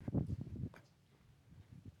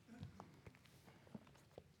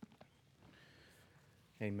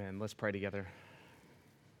Amen. Let's pray together.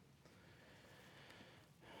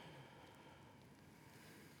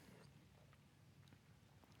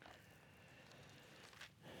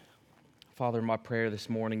 Father, my prayer this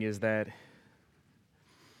morning is that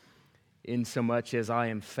in so much as I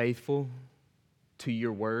am faithful to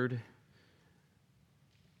your word,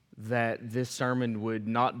 that this sermon would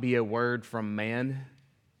not be a word from man,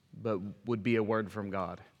 but would be a word from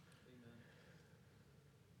God.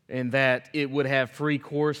 And that it would have free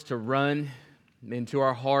course to run into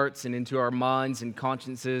our hearts and into our minds and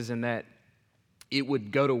consciences, and that it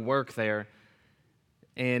would go to work there,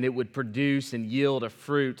 and it would produce and yield a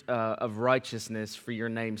fruit of righteousness for your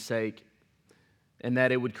name's sake, and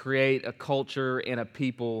that it would create a culture and a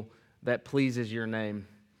people that pleases your name.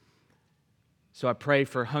 So I pray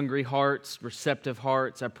for hungry hearts, receptive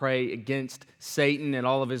hearts. I pray against Satan and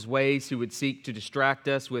all of his ways who would seek to distract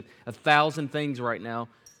us with 1,000 things right now,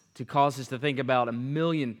 to cause us to think about a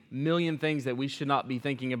million things that we should not be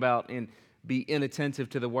thinking about and be inattentive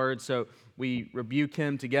to the word. So we rebuke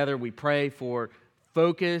him together. We pray for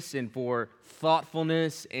focus and for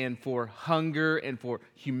thoughtfulness and for hunger and for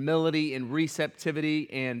humility and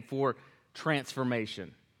receptivity and for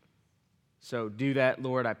transformation. So do that,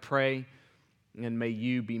 Lord, I pray, and may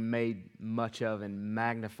you be made much of and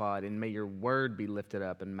magnified, and may your word be lifted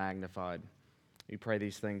up and magnified. We pray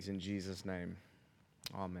these things in Jesus' name.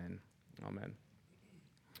 Amen. Amen.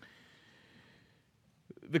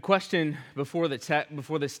 The question before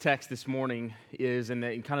this text this morning is, and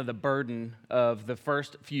kind of the burden of the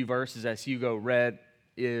first few verses as Hugo read,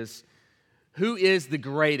 is who is the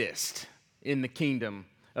greatest in the kingdom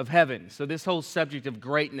of heaven? So this whole subject of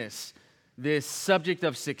greatness, this subject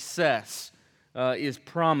of success is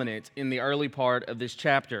prominent in the early part of this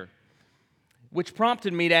chapter, which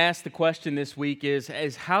prompted me to ask the question this week is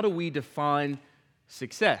how do we define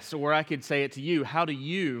success? Or I could say it to you, how do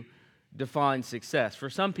you define success? For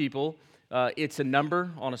some people, it's a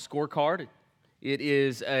number on a scorecard. It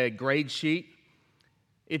is a grade sheet.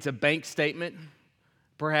 It's a bank statement.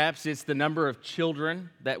 Perhaps it's the number of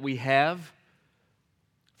children that we have.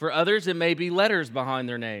 For others, it may be letters behind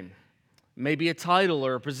their name, maybe a title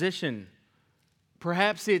or a position.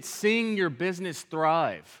 Perhaps it's seeing your business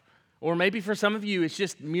thrive. Or maybe for some of you, it's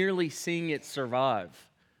just merely seeing it survive.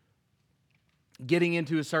 Getting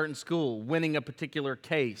into a certain school, winning a particular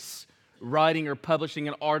case, writing or publishing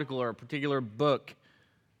an article or a particular book.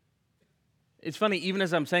 It's funny, even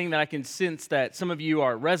as I'm saying that, I can sense that some of you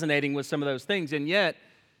are resonating with some of those things, and yet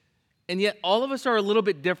all of us are a little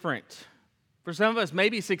bit different. For some of us,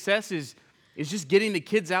 maybe success is just getting the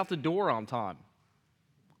kids out the door on time,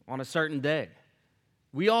 on a certain day.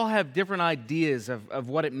 We all have different ideas of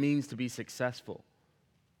what it means to be successful.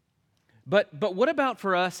 But what about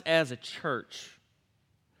for us as a church?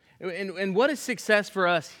 And what is success for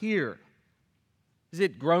us here? Is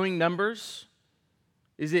it growing numbers?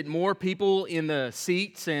 Is it more people in the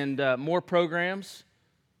seats and more programs?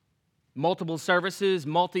 Multiple services,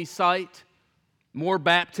 multi-site, more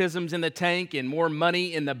baptisms in the tank and more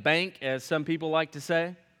money in the bank, as some people like to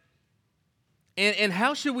say? And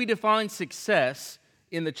how should we define success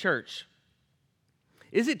in the church?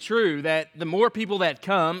 Is it true that the more people that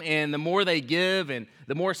come and the more they give and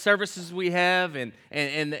the more services we have and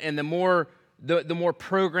the more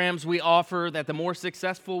programs we offer, that the more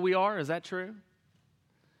successful we are? Is that true?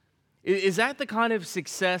 Is that the kind of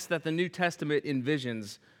success that the New Testament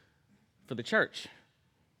envisions for the church?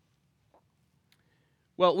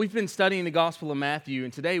 Well, we've been studying the Gospel of Matthew,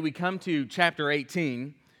 and today we come to chapter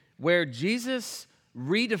 18, where Jesus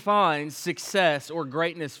redefines success or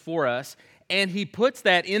greatness for us. And he puts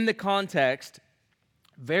that in the context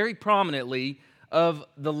very prominently of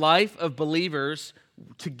the life of believers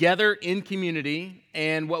together in community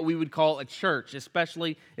and what we would call a church,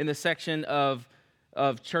 especially in the section of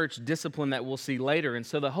church discipline that we'll see later. And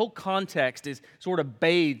so the whole context is sort of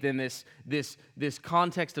bathed in this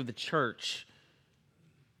context of the church.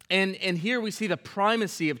 And here we see the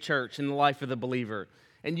primacy of church in the life of the believer.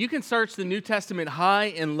 And you can search the New Testament high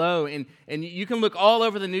and low, and you can look all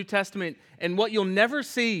over the New Testament, and what you'll never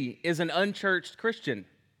see is an unchurched Christian.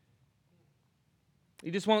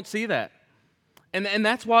 You just won't see that. And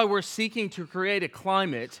that's why we're seeking to create a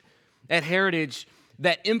climate at Heritage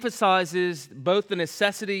that emphasizes both the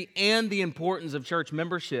necessity and the importance of church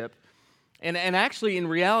membership. And actually, in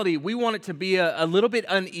reality, we want it to be a little bit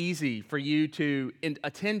uneasy for you to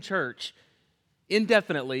attend church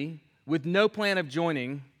indefinitely, with no plan of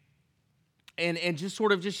joining, and just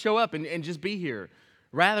sort of just show up and just be here.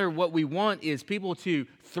 Rather, what we want is people to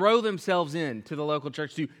throw themselves into the local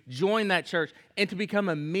church, to join that church, and to become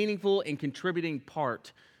a meaningful and contributing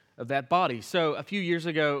part of that body. So a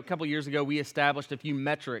couple years ago, we established a few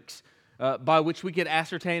metrics by which we could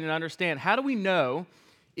ascertain and understand, how do we know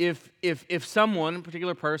if someone, a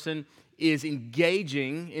particular person, is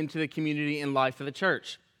engaging into the community and life of the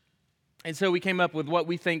church. And so we came up with what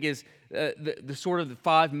we think is the sort of the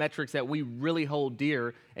 5 metrics that we really hold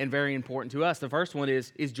dear and very important to us. The first one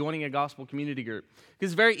is joining a gospel community group.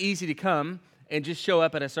 Because it's very easy to come and just show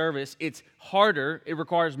up at a service. It's harder, it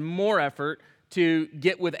requires more effort to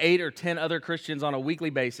get with 8 or 10 other Christians on a weekly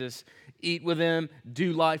basis, eat with them,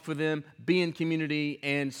 do life with them, be in community,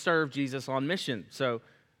 and serve Jesus on mission. So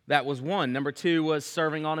that was one. Number 2 was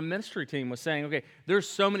serving on a ministry team, was saying, okay, there's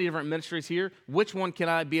so many different ministries here. Which one can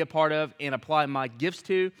I be a part of and apply my gifts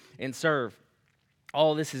to and serve?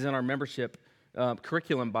 All this is in our membership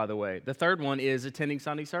curriculum, by the way. The third one is attending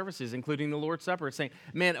Sunday services, including the Lord's Supper. It's saying,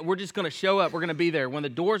 man, we're just going to show up. We're going to be there. When the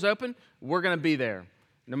doors open, we're going to be there,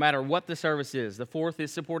 no matter what the service is. The fourth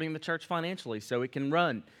is supporting the church financially so it can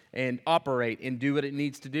run and operate and do what it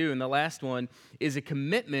needs to do. And the last one is a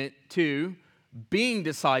commitment to being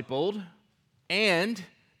discipled and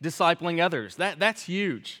discipling others. That's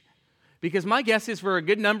huge. Because my guess is for a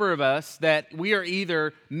good number of us that we are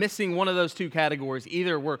either missing one of those 2 categories.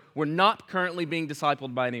 Either we're not currently being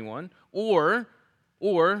discipled by anyone, or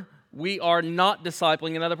we are not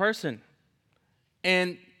discipling another person.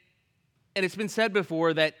 And it's been said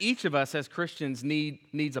before that each of us as Christians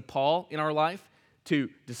needs a Paul in our life to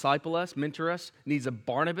disciple us, mentor us, needs a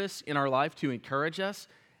Barnabas in our life to encourage us,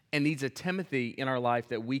 and needs a Timothy in our life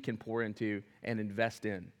that we can pour into and invest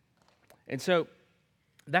in. And so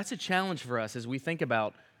that's a challenge for us as we think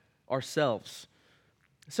about ourselves.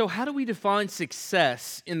 So how do we define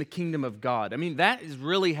success in the kingdom of God? I mean, that is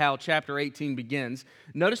really how chapter 18 begins.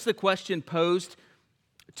 Notice the question posed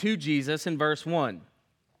to Jesus in verse 1.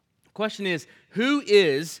 The question is, who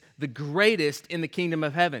is the greatest in the kingdom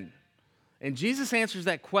of heaven? And Jesus answers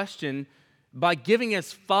that question by giving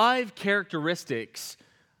us 5 characteristics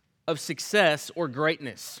of success or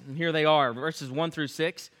greatness. And here they are, verses 1 through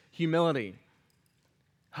 6, humility.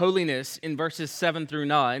 Holiness in verses 7 through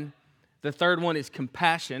 9. The third one is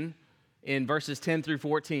compassion in verses 10 through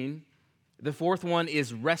 14. The fourth one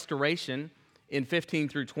is restoration in 15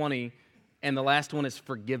 through 20. And the last one is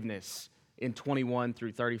forgiveness in 21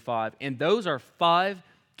 through 35. And those are 5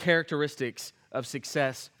 characteristics of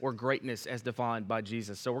success or greatness as defined by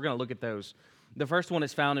Jesus. So we're going to look at those. The first one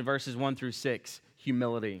is found in verses 1 through 6,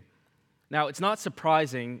 humility. Now, it's not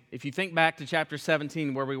surprising, if you think back to chapter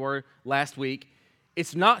 17 where we were last week,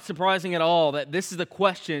 it's not surprising at all that this is the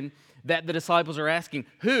question that the disciples are asking.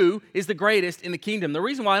 Who is the greatest in the kingdom? The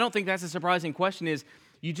reason why I don't think that's a surprising question is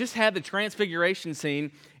you just had the transfiguration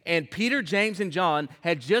scene, and Peter, James, and John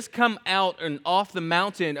had just come out and off the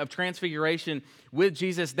mountain of transfiguration with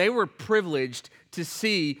Jesus. They were privileged to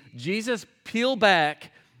see Jesus peel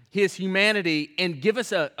back his humanity and give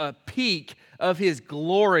us a peek of his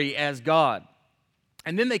glory as God.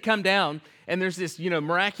 And then they come down, and there's this,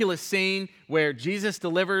 miraculous scene where Jesus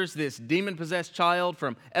delivers this demon-possessed child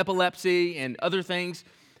from epilepsy and other things.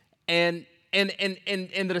 And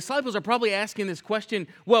the disciples are probably asking this question,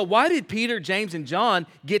 well, why did Peter, James, and John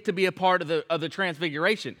get to be a part of the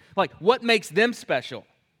transfiguration? Like, what makes them special?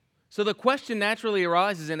 So the question naturally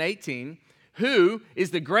arises in 18, who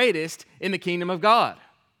is the greatest in the kingdom of God?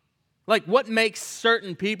 Like, what makes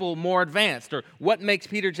certain people more advanced? Or what makes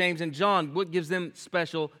Peter, James, and John, what gives them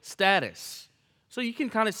special status? So you can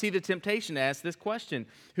kind of see the temptation to ask this question,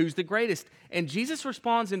 who's the greatest? And Jesus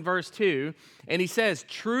responds in verse 2, and he says,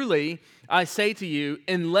 truly, I say to you,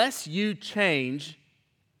 unless you change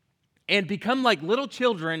and become like little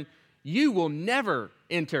children, you will never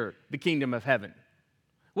enter the kingdom of heaven.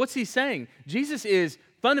 What's he saying? Jesus is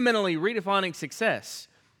fundamentally redefining success.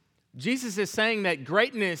 Jesus is saying that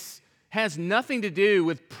greatness has nothing to do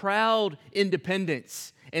with proud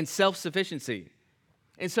independence and self-sufficiency.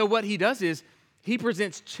 And so what he does is he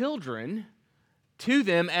presents children to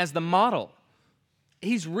them as the model.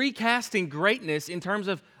 He's recasting greatness in terms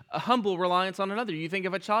of a humble reliance on another. You think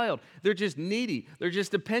of a child. They're just needy. They're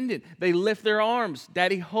just dependent. They lift their arms.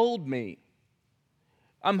 Daddy, hold me.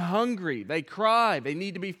 I'm hungry. They cry. They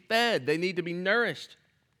need to be fed. They need to be nourished.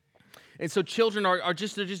 And so children they're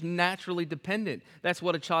just naturally dependent. That's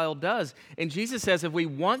what a child does. And Jesus says if we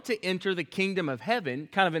want to enter the kingdom of heaven,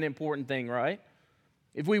 kind of an important thing, right?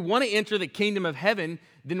 If we want to enter the kingdom of heaven,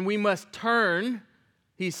 then we must turn,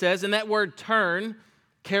 he says, and that word turn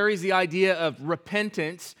carries the idea of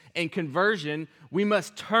repentance and conversion. We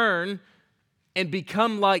must turn and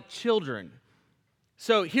become like children.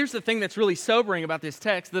 So here's the thing that's really sobering about this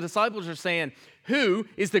text. The disciples are saying, who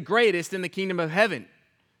is the greatest in the kingdom of heaven?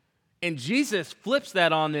 And Jesus flips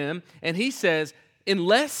that on them, and he says,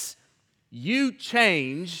 unless you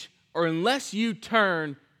change or unless you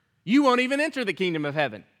turn, you won't even enter the kingdom of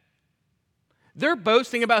heaven. They're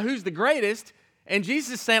boasting about who's the greatest, and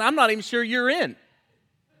Jesus is saying, I'm not even sure you're in.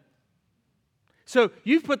 So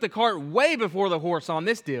you've put the cart way before the horse on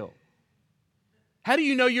this deal. How do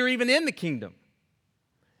you know you're even in the kingdom?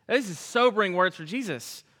 This is sobering words from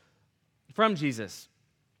Jesus.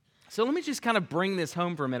 So let me just kind of bring this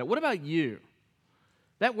home for a minute. What about you?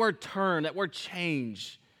 That word turn, that word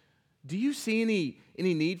change, do you see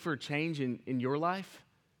any need for change in your life?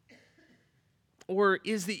 Or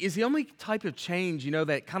is the only type of change,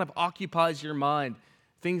 that kind of occupies your mind,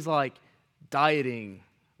 things like dieting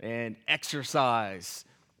and exercise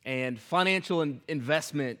and financial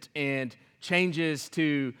investment and changes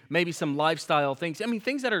to maybe some lifestyle things? I mean,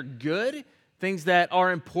 things that are good, things that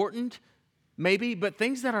are important, maybe, but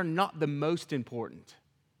things that are not the most important.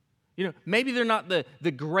 Maybe they're not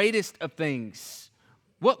the greatest of things.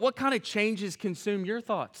 What kind of changes consume your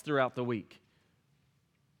thoughts throughout the week?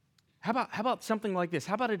 How about something like this?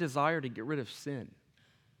 How about a desire to get rid of sin?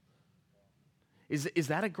 Is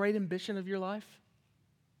that a great ambition of your life?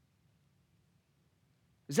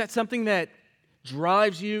 Is that something that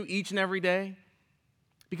drives you each and every day?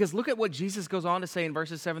 Because look at what Jesus goes on to say in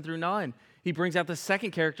verses 7 through 9. He brings out the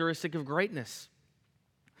second characteristic of greatness,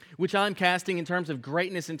 which I'm casting in terms of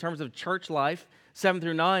greatness, in terms of church life, 7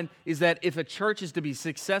 through 9, is that if a church is to be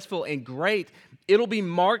successful and great, it'll be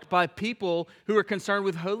marked by people who are concerned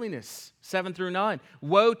with holiness, 7 through 9.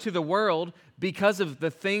 Woe to the world because of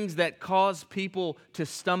the things that cause people to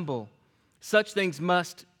stumble. Such things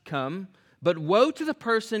must come, but woe to the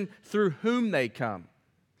person through whom they come.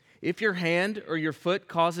 If your hand or your foot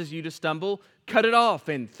causes you to stumble, cut it off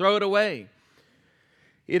and throw it away.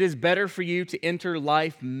 It is better for you to enter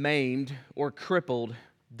life maimed or crippled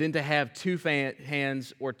than to have 2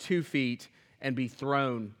 hands or 2 feet and be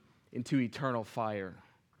thrown into eternal fire.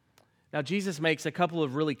 Now, Jesus makes a couple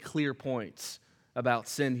of really clear points about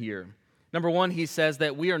sin here. Number one, he says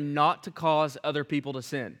that we are not to cause other people to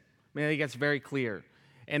sin. I think that's very clear.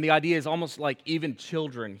 And the idea is almost like even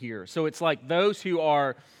children here. So it's like those who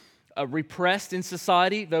are repressed in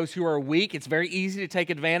society, those who are weak, it's very easy to take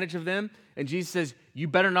advantage of them. And Jesus says, you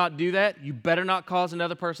better not do that. You better not cause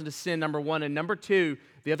another person to sin, number one. And number two,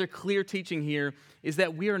 the other clear teaching here is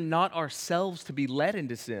that we are not ourselves to be led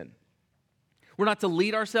into sin. We're not to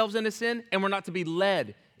lead ourselves into sin, and we're not to be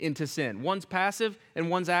led into sin. One's passive and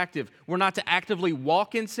one's active. We're not to actively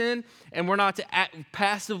walk in sin, and we're not to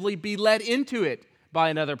passively be led into it by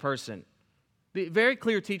another person. The very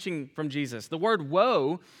clear teaching from Jesus. The word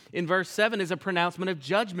woe in verse 7 is a pronouncement of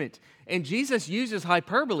judgment. And Jesus uses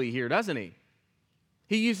hyperbole here, doesn't he?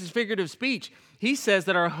 He uses figurative speech. He says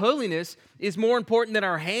that our holiness is more important than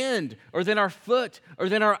our hand or than our foot or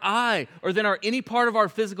than our eye or than any part of our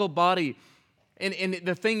physical body. And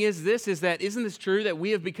the thing is that isn't this true that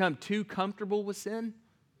we have become too comfortable with sin?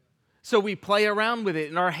 So we play around with it,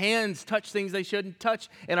 and our hands touch things they shouldn't touch,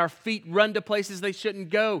 and our feet run to places they shouldn't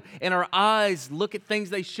go, and our eyes look at things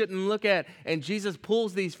they shouldn't look at. And Jesus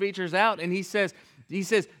pulls these features out, and he says,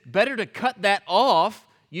 better to cut that off,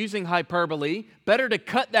 using hyperbole, better to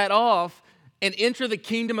cut that off and enter the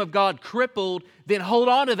kingdom of God crippled than hold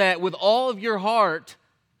on to that with all of your heart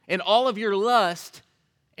and all of your lust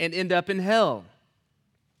and end up in hell.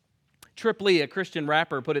 Trip Lee, a Christian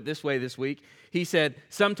rapper, put it this way this week. He said,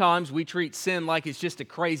 sometimes we treat sin like it's just a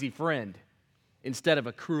crazy friend instead of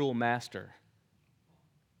a cruel master.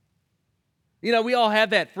 We all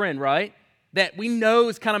have that friend, right? That we know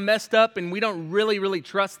is kind of messed up and we don't really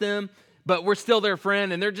trust them, but we're still their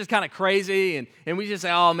friend and they're just kind of crazy and we just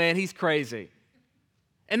say, oh man, he's crazy.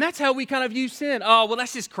 And that's how we kind of view sin. Oh, well,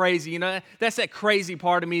 that's just crazy, That's that crazy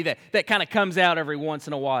part of me that kind of comes out every once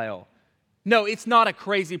in a while. No, it's not a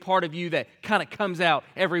crazy part of you that kind of comes out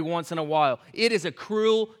every once in a while. It is a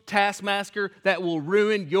cruel taskmaster that will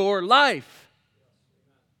ruin your life.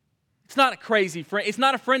 It's not a crazy friend. It's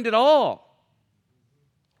not a friend at all.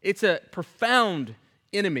 It's a profound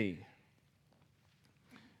enemy.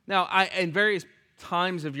 Now, in various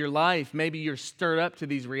times of your life, maybe you're stirred up to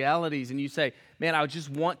these realities and you say, man, I just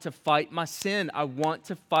want to fight my sin. I want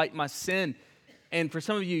to fight my sin. And for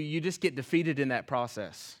some of you, you just get defeated in that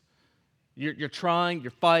process. You're trying, you're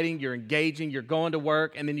fighting, you're engaging, you're going to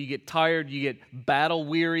work, and then you get tired, you get battle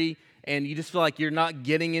weary, and you just feel like you're not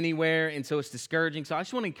getting anywhere, and so it's discouraging. So I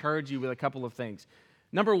just want to encourage you with a couple of things.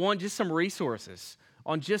 Number one, just some resources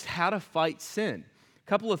on just how to fight sin. A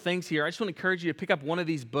couple of things here. I just want to encourage you to pick up one of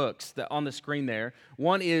these books on the screen there.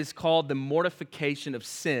 One is called The Mortification of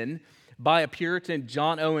Sin by a Puritan,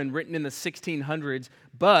 John Owen, written in the 1600s,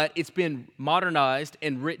 but it's been modernized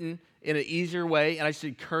and written in an easier way, and I just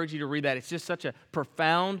encourage you to read that. It's just such a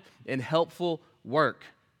profound and helpful work.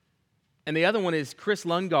 And the other one is Chris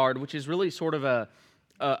Lundgaard, which is really sort of a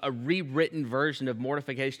rewritten version of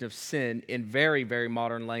Mortification of Sin in very, very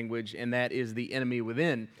modern language, and that is The Enemy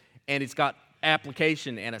Within. And it's got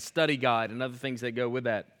application and a study guide and other things that go with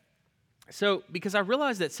that. So, because I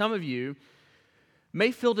realize that some of you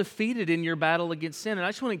may feel defeated in your battle against sin, and I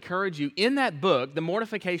just want to encourage you, in that book, The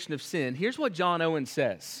Mortification of Sin, here's what John Owen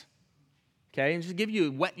says. Okay, and just to give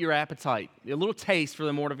you, whet your appetite, a little taste for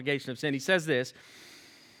the mortification of sin. He says this,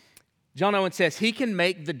 John Owen says, "He can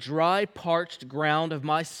make the dry, parched ground of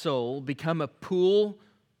my soul become a pool,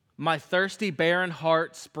 my thirsty, barren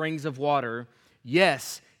heart springs of water.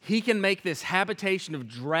 Yes, He can make this habitation of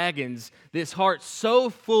dragons, this heart so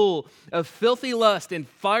full of filthy lust and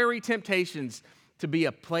fiery temptations, to be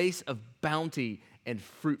a place of bounty and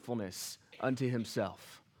fruitfulness unto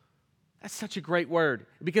Himself." That's such a great word,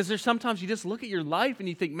 because there's sometimes you just look at your life and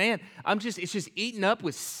you think, man, it's just eaten up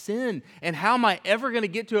with sin, and how am I ever going to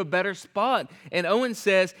get to a better spot? And Owen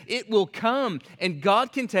says it will come, and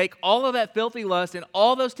God can take all of that filthy lust and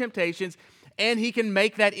all those temptations, and He can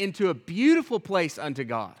make that into a beautiful place unto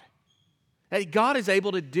God. That God is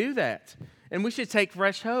able to do that, and we should take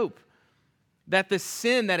fresh hope that the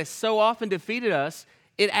sin that has so often defeated us,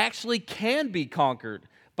 it actually can be conquered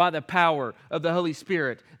by the power of the Holy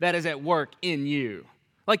Spirit that is at work in you.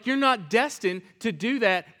 Like, you're not destined to do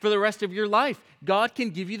that for the rest of your life. God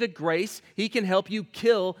can give you the grace. He can help you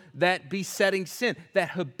kill that besetting sin,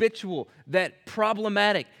 that habitual, that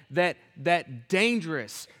problematic, that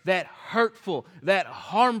dangerous, that hurtful, that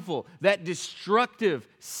harmful, that destructive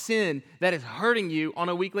sin that is hurting you on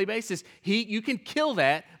a weekly basis. You can kill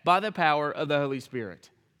that by the power of the Holy Spirit.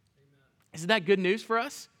 Isn't that good news for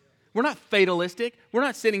us? We're not fatalistic. We're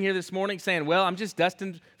not sitting here this morning saying, well, I'm just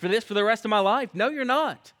destined for this for the rest of my life. No, you're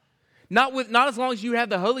not. Not as long as you have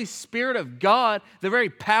the Holy Spirit of God, the very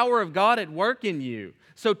power of God at work in you.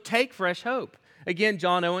 So take fresh hope. Again,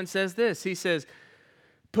 John Owen says this. He says,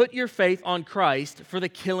 "Put your faith on Christ for the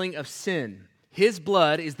killing of sin. His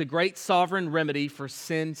blood is the great sovereign remedy for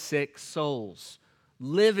sin-sick souls.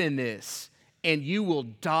 Live in this, and you will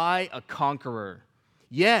die a conqueror.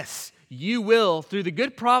 Yes, you will, through the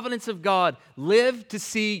good providence of God, live to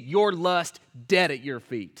see your lust dead at your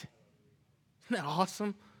feet." Isn't that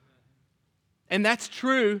awesome? And that's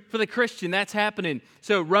true for the Christian. That's happening.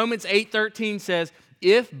 So Romans 8:13 says,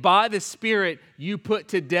 "If by the Spirit you put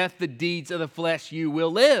to death the deeds of the flesh, you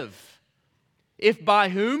will live." If by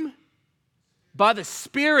whom? By the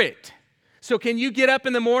Spirit. So can you get up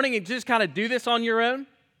in the morning and just kind of do this on your own?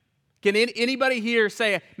 Can anybody here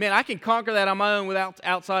say, man, I can conquer that on my own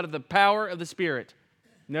outside of the power of the Spirit?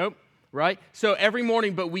 Nope, right? So every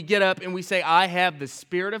morning, but we get up and we say, I have the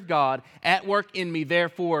Spirit of God at work in me.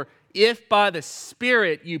 Therefore, if by the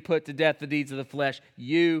Spirit you put to death the deeds of the flesh,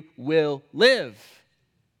 you will live.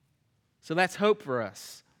 So that's hope for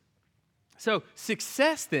us. So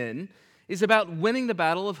success then is about winning the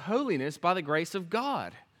battle of holiness by the grace of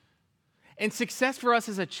God. And success for us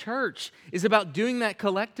as a church is about doing that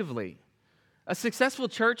collectively. A successful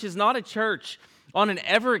church is not a church on an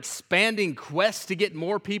ever-expanding quest to get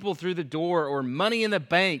more people through the door or money in the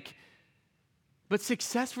bank. But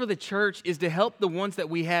success for the church is to help the ones that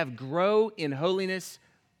we have grow in holiness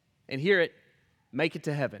and, hear it, make it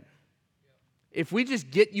to heaven. If we just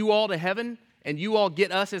get you all to heaven and you all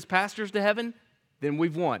get us as pastors to heaven, then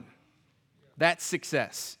we've won. That's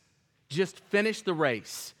success. Just finish the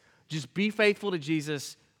race. Just be faithful to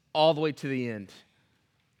Jesus all the way to the end.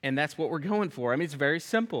 And that's what we're going for. I mean, it's very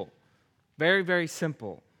simple. Very, very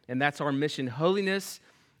simple. And that's our mission. Holiness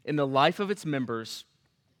in the life of its members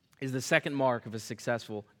is the second mark of a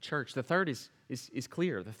successful church. The third is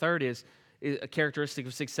clear. The third is a characteristic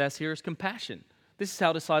of success here is compassion. This is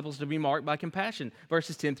how disciples are to be marked by compassion.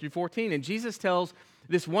 Verses 10 through 14. And Jesus tells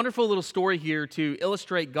this wonderful little story here to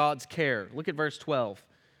illustrate God's care. Look at verse 12.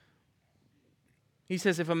 He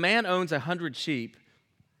says, if a man owns 100 sheep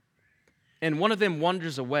and one of them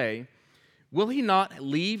wanders away, will he not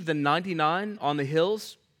leave the 99 on the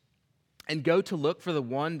hills and go to look for the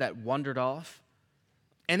one that wandered off?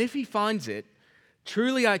 And if he finds it,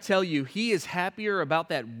 truly I tell you, he is happier about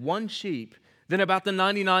that one sheep than about the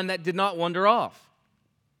 99 that did not wander off.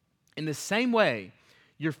 In the same way,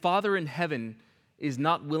 your Father in heaven is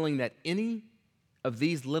not willing that any of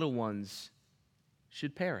these little ones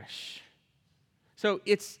should perish. So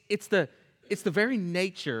it's the very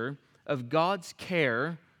nature of God's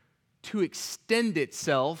care to extend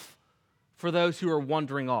itself for those who are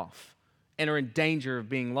wandering off. and are in danger of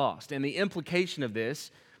being lost. And the implication of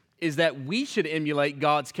this is that we should emulate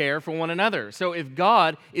God's care for one another. So if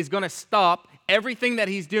God is going to stop everything that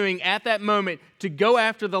he's doing at that moment to go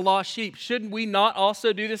after the lost sheep, shouldn't we not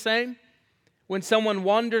also do the same? When someone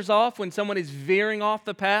wanders off, when someone is veering off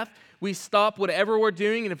the path, we stop whatever we're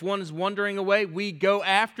doing, and if one is wandering away, we go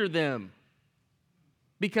after them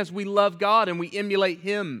because we love God and we emulate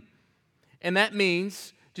him. And that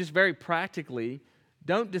means, just very practically,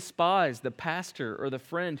 don't despise the pastor or the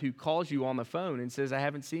friend who calls you on the phone and says, I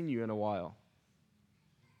haven't seen you in a while.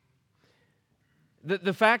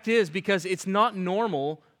 The fact is, because it's not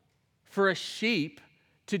normal for a sheep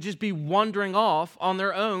to just be wandering off on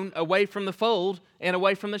their own away from the fold and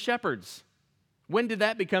away from the shepherds. When did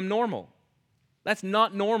that become normal? That's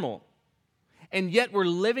not normal. And yet we're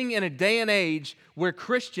living in a day and age where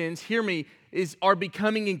Christians, hear me, are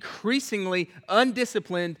becoming increasingly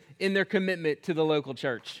undisciplined in their commitment to the local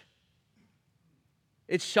church.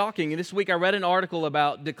 It's shocking. And this week I read an article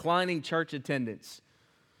about declining church attendance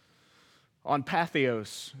on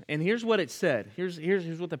Patheos. And here's what it said.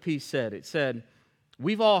 Here's what the piece said. It said,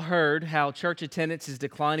 we've all heard how church attendance is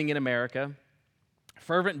declining in America.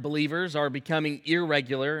 Fervent believers are becoming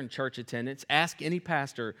irregular in church attendance. Ask any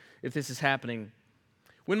pastor if this is happening.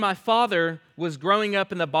 When my father was growing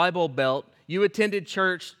up in the Bible Belt, you attended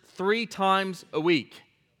church 3 times a week,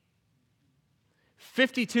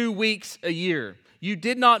 52 weeks a year. You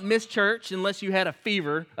did not miss church unless you had a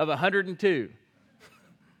fever of 102.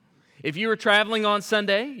 If you were traveling on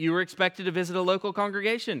Sunday, you were expected to visit a local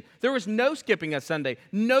congregation. There was no skipping a Sunday,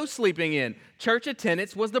 no sleeping in. Church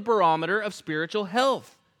attendance was the barometer of spiritual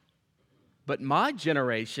health. But my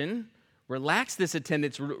generation relaxed the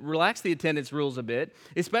attendance rules a bit,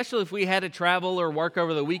 especially if we had to travel or work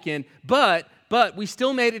over the weekend. But we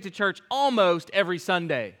still made it to church almost every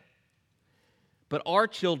Sunday. But our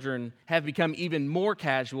children have become even more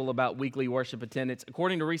casual about weekly worship attendance.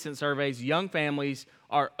 According to recent surveys, young families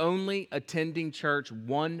are only attending church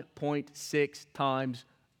 1.6 times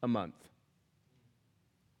a month.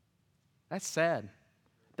 That's sad.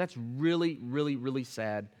 That's really, really, really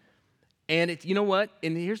sad. And you know what?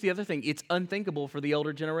 And here's the other thing. It's unthinkable for the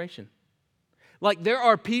older generation. Like, there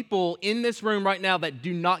are people in this room right now that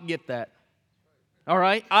do not get that. All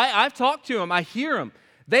right? I've talked to them. I hear them.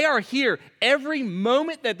 They are here every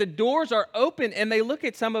moment that the doors are open, and they look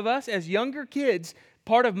at some of us as younger kids,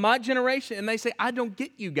 part of my generation, and they say, I don't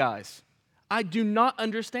get you guys. I do not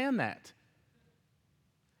understand that.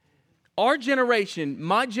 Our generation,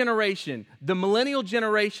 my generation, the millennial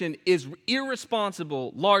generation is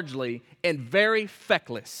irresponsible largely and very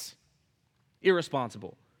feckless.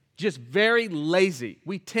 Irresponsible. Just very lazy.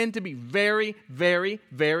 We tend to be very, very,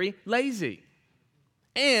 very lazy.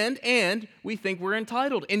 And we think we're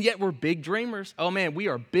entitled, and yet we're big dreamers. Oh man, we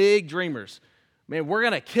are big dreamers. Man, we're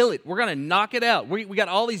going to kill it. We're going to knock it out. We got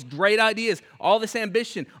all these great ideas, all this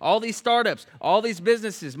ambition, all these startups, all these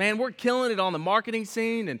businesses. Man, we're killing it on the marketing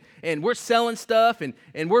scene, and we're selling stuff, and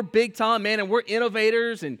we're big time, man, and we're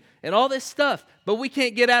innovators and all this stuff. But we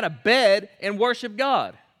can't get out of bed and worship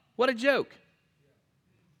God. What a joke.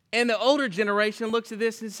 And the older generation looks at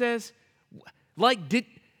this and says, why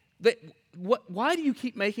do you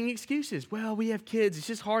keep making excuses? Well, we have kids. It's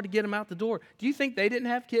just hard to get them out the door. Do you think they didn't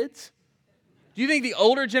have kids? Do you think the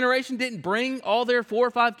older generation didn't bring all their 4 or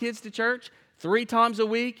 5 kids to church 3 times a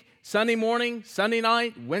week, Sunday morning, Sunday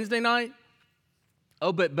night, Wednesday night?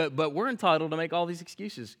 Oh, but we're entitled to make all these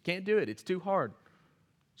excuses. Can't do it. It's too hard.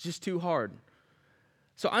 It's just too hard.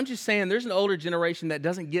 So I'm just saying there's an older generation that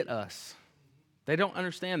doesn't get us. They don't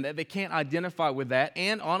understand that. They can't identify with that.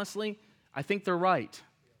 And honestly, I think they're right.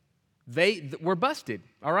 We're busted,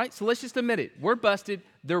 all right? So let's just admit it. We're busted.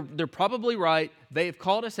 They're probably right. They've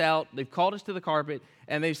called us out. They've called us to the carpet,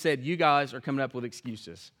 and they've said, you guys are coming up with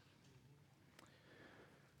excuses.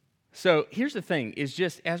 So here's the thing, is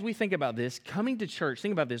just as we think about this, coming to church,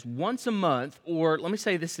 think about this, once a month, or let me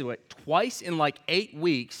say this way, twice in like 8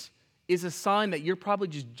 weeks is a sign that you're probably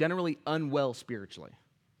just generally unwell spiritually.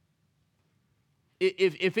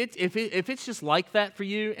 If it's just like that for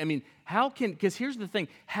you, I mean, because here's the thing,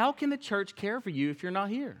 how can the church care for you if you're not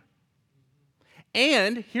here?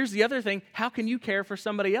 And here's the other thing, how can you care for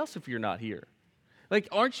somebody else if you're not here? Like,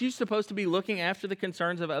 aren't you supposed to be looking after the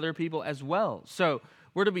concerns of other people as well? So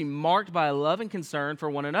we're to be marked by a love and concern for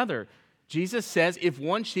one another. Jesus says, if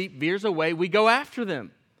one sheep veers away, we go after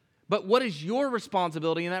them. But what is your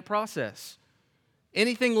responsibility in that process?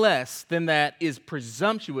 Anything less than that is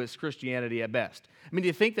presumptuous Christianity at best. I mean, do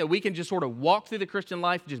you think that we can just sort of walk through the Christian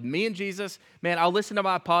life, just me and Jesus? Man, I'll listen to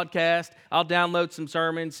my podcast, I'll download some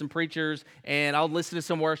sermons, some preachers, and I'll listen to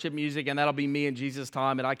some worship music, and that'll be me and Jesus'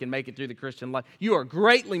 time, and I can make it through the Christian life. You are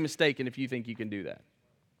greatly mistaken if you think you can do that.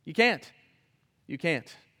 You can't. You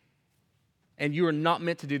can't. And you are not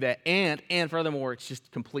meant to do that. And furthermore, it's just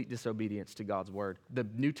complete disobedience to God's word. The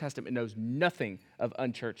New Testament knows nothing of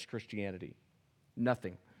unchurched Christianity.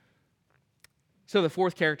 Nothing. So the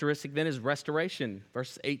fourth characteristic then is restoration,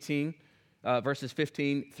 verses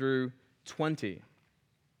 15 through 20.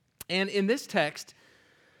 And in this text,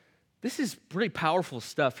 this is pretty powerful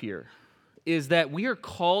stuff here, is that we are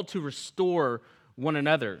called to restore one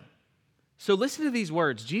another. So listen to these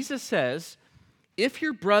words. Jesus says, if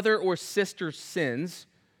your brother or sister sins,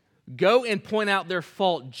 go and point out their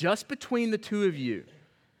fault just between the two of you.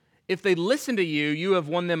 If they listen to you, you have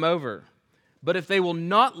won them over. But if they will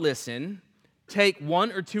not listen, take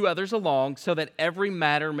one or two others along so that every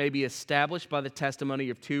matter may be established by the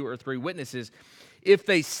testimony of 2 or 3 witnesses. If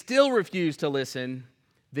they still refuse to listen,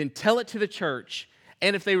 then tell it to the church.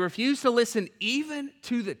 And if they refuse to listen even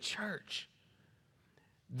to the church,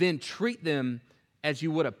 then treat them as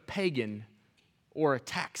you would a pagan or a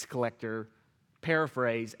tax collector,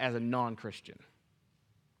 paraphrase, as a non-Christian.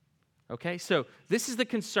 Okay, so this is the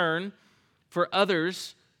concern for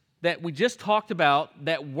others that we just talked about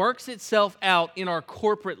that works itself out in our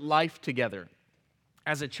corporate life together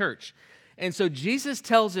as a church. And so Jesus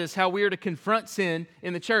tells us how we are to confront sin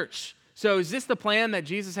in the church. So is this the plan that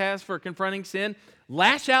Jesus has for confronting sin?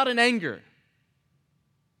 Lash out in anger.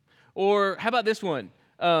 Or how about this one?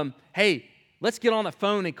 Hey, let's get on the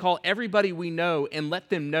phone and call everybody we know and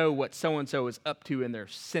let them know what so-and-so is up to in their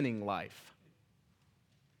sinning life.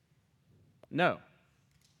 No.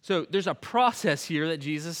 So there's a process here that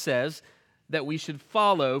Jesus says that we should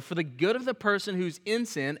follow for the good of the person who's in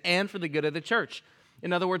sin and for the good of the church.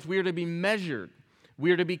 In other words, we are to be measured.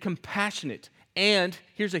 We are to be compassionate. And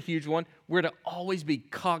here's a huge one. We're to always be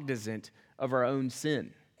cognizant of our own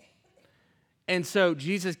sin. And so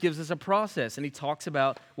Jesus gives us a process, and he talks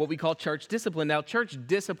about what we call church discipline. Now, church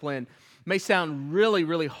discipline may sound really,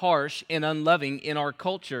 really harsh and unloving in our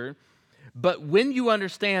culture, but when you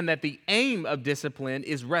understand that the aim of discipline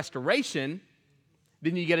is restoration,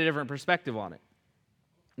 then you get a different perspective on it.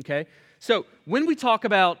 Okay? So when we talk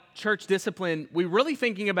about church discipline, we're really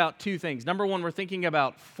thinking about 2 things. Number 1, we're thinking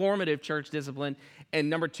about formative church discipline, and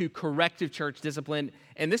number 2, corrective church discipline.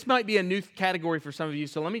 And this might be a new category for some of you,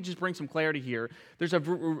 so let me just bring some clarity here. There's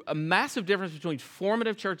a massive difference between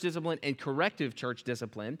formative church discipline and corrective church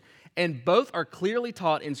discipline, and both are clearly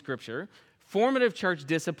taught in Scripture. Formative church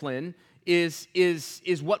discipline is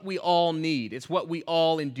what we all need. It's what we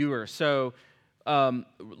all endure. So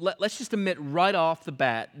let's just admit right off the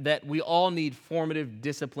bat that we all need formative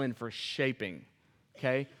discipline for shaping,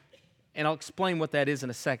 okay? And I'll explain what that is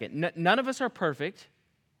in a second. None of us are perfect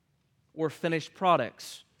or finished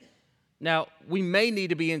products. Now, we may need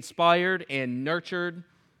to be inspired and nurtured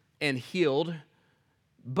and healed,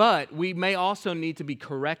 but we may also need to be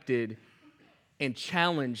corrected and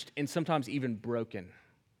challenged and sometimes even broken.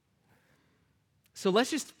 So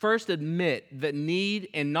let's just first admit the need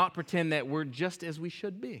and not pretend that we're just as we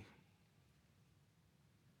should be.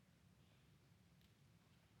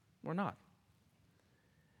 We're not.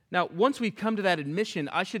 Now, once we've come to that admission,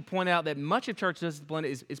 I should point out that much of church discipline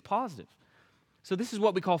is positive. So this is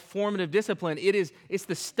what we call formative discipline. It's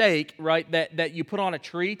the stake, right, that you put on a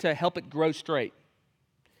tree to help it grow straight.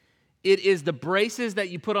 It is the braces that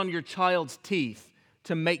you put on your child's teeth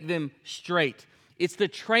to make them straight. It's the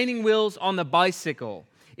training wheels on the bicycle.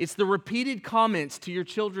 It's the repeated comments to your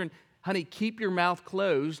children, honey, keep your mouth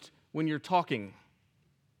closed when you're talking.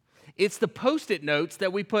 It's the Post-it notes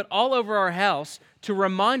that we put all over our house to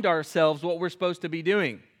remind ourselves what we're supposed to be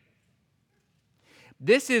doing.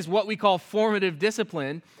 This is what we call formative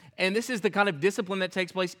discipline, and this is the kind of discipline that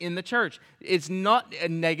takes place in the church. It's not a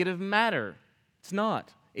negative matter. It's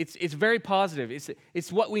not. It's very positive.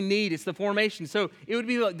 It's what we need. It's the formation. So it would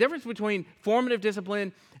be the difference between formative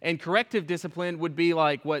discipline and corrective discipline would be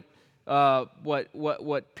like what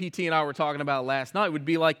PT and I were talking about last night. It would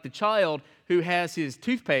be like the child who has his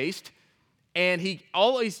toothpaste and he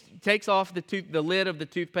always takes off the lid of the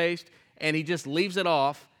toothpaste and he just leaves it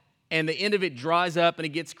off and the end of it dries up and it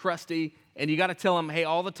gets crusty and you got to tell him, hey,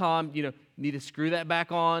 all the time, you need to screw that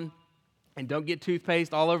back on and don't get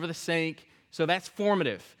toothpaste all over the sink. So that's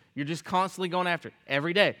formative. You're just constantly going after it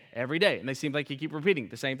every day. And they seem like you keep repeating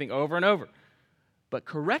the same thing over and over. But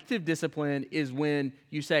corrective discipline is when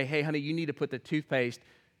you say, hey, honey, you need to put the toothpaste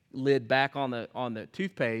lid back on the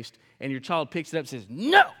toothpaste, and your child picks it up and says,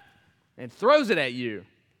 "No!" and throws it at you.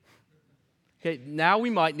 Okay, now we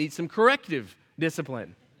might need some corrective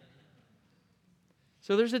discipline.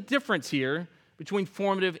 So there's a difference here between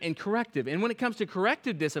formative and corrective. And when it comes to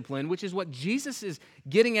corrective discipline, which is what Jesus is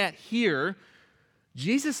getting at here,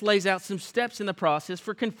 Jesus lays out some steps in the process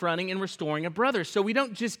for confronting and restoring a brother. So we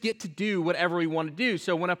don't just get to do whatever we want to do.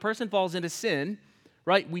 So when a person falls into sin,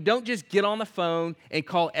 right, we don't just get on the phone and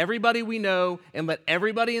call everybody we know and let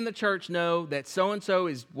everybody in the church know that so-and-so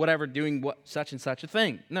is whatever doing what such and such a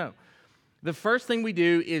thing. No. The first thing we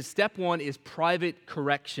do is, step one is private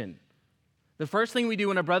correction. The first thing we do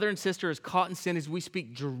when a brother and sister is caught in sin is we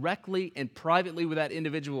speak directly and privately with that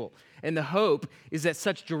individual. And the hope is that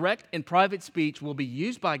such direct and private speech will be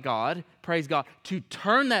used by God, praise God, to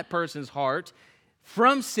turn that person's heart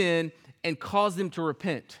from sin and cause them to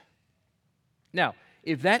repent. Now,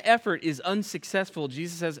 if that effort is unsuccessful,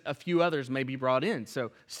 Jesus says a few others may be brought in.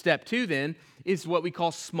 So step two then is what we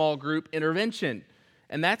call small group intervention.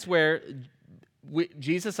 And that's where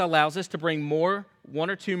Jesus allows us to bring one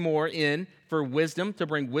or two more in for wisdom, to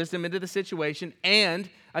bring wisdom into the situation. And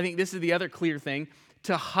I think this is the other clear thing,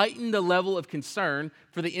 to heighten the level of concern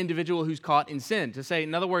for the individual who's caught in sin. To say,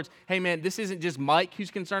 in other words, hey man, this isn't just Mike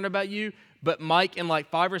who's concerned about you, but Mike and like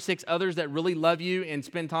 5 or 6 others that really love you and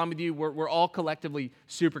spend time with you, we're all collectively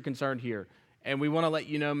super concerned here. And we want to let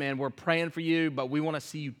you know, man, we're praying for you, but we want to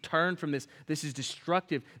see you turn from this. This is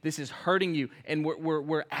destructive. This is hurting you. And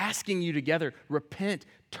we're asking you together, repent,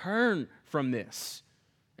 turn from this.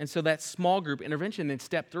 And so that's small group intervention. Then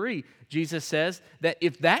step 3, Jesus says that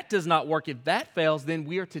if that does not work, if that fails, then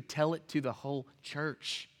we are to tell it to the whole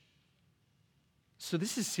church. So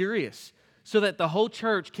this is serious. So that the whole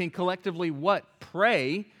church can collectively what?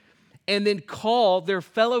 Pray, and then call their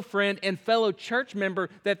fellow friend and fellow church member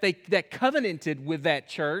that covenanted with that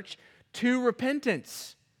church to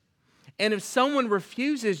repentance. And if someone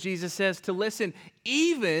refuses, Jesus says, to listen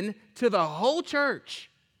even to the whole church,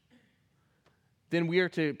 then we are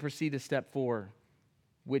to proceed to step 4,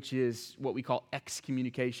 which is what we call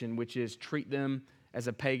excommunication, which is treat them as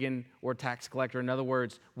a pagan or tax collector. In other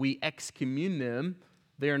words, we excommune them.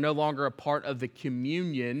 They are no longer a part of the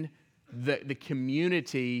communion. The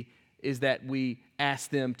community is that we ask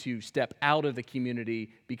them to step out of the community,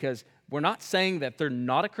 because we're not saying that they're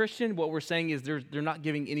not a Christian. What we're saying is they're not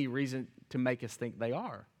giving any reason to make us think they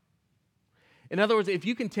are. In other words, if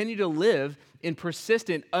you continue to live in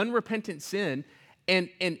persistent, unrepentant sin,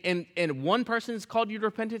 and one person has called you to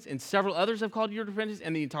repentance, and several others have called you to repentance,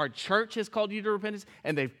 and the entire church has called you to repentance,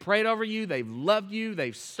 and they've prayed over you, they've loved you,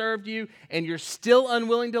 they've served you, and you're still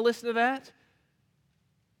unwilling to listen to that,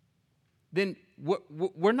 then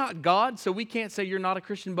we're not God, so we can't say you're not a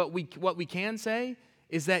Christian, but what we can say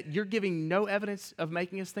is that you're giving no evidence of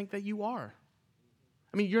making us think that you are.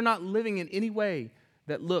 I mean, you're not living in any way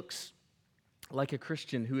that looks like a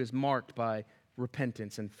Christian who is marked by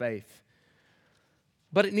repentance and faith.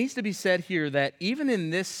 But it needs to be said here that even in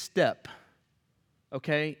this step,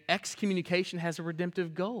 okay, excommunication has a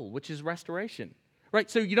redemptive goal, which is restoration, right?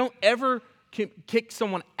 So you don't ever kick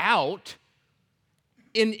someone out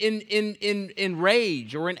in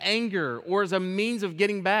rage or in anger or as a means of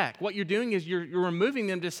getting back. What you're doing is you're removing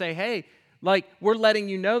them to say, hey, like, we're letting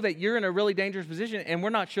you know that you're in a really dangerous position and we're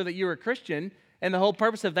not sure that you're a Christian. And the whole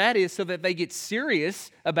purpose of that is so that they get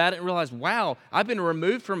serious about it and realize, wow, I've been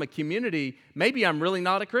removed from a community. Maybe I'm really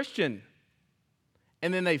not a Christian.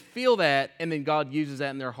 And then they feel that, and then God uses that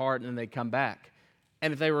in their heart, and then they come back.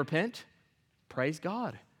 And if they repent, praise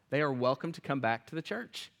God. They are welcome to come back to the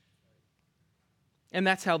church. And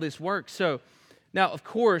that's how this works. So now, of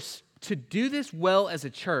course, to do this well as a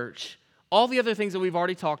church, all the other things that we've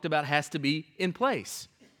already talked about has to be in place,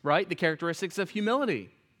 right? The characteristics of humility,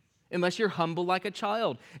 unless you're humble like a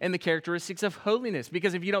child, and the characteristics of holiness,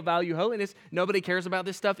 because if you don't value holiness, nobody cares about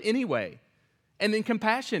this stuff anyway. And then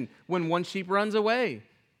compassion, when one sheep runs away,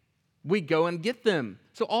 we go and get them.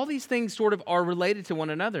 So all these things sort of are related to one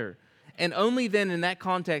another. And only then in that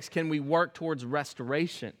context can we work towards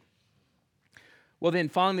restoration. Well, then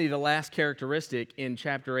finally, the last characteristic in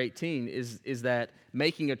chapter 18 is that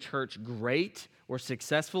making a church great or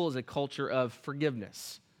successful is a culture of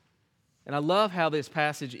forgiveness. And I love how this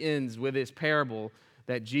passage ends with this parable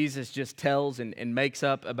that Jesus just tells and makes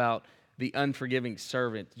up about the unforgiving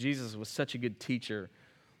servant. Jesus was such a good teacher.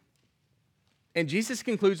 And Jesus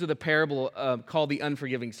concludes with a parable called the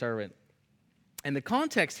unforgiving servant. And the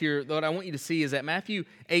context here, what I want you to see, is that Matthew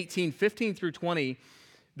 18, 15 through 20,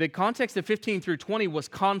 the context of 15 through 20 was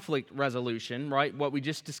conflict resolution, right? What we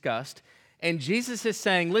just discussed. And Jesus is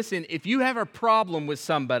saying, listen, if you have a problem with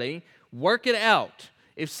somebody, work it out.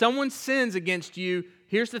 If someone sins against you,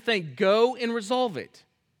 here's the thing, go and resolve it.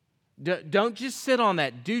 Don't just sit on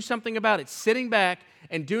that. Do something about it. Sitting back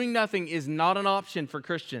and doing nothing is not an option for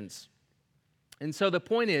Christians. And so the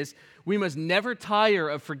point is, we must never tire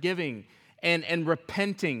of forgiving and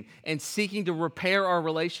repenting and seeking to repair our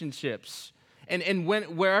relationships. And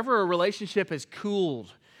wherever a relationship has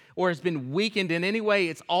cooled or has been weakened in any way,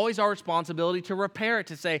 it's always our responsibility to repair it,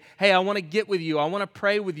 to say, hey, I want to get with you. I want to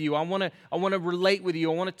pray with you. I want to relate with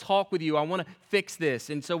you. I want to talk with you. I want to fix this.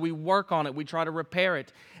 And so we work on it. We try to repair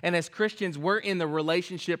it. And as Christians, we're in the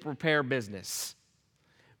relationship repair business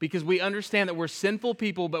because we understand that we're sinful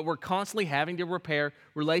people, but we're constantly having to repair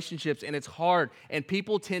relationships, and it's hard. And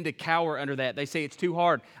people tend to cower under that. They say, it's too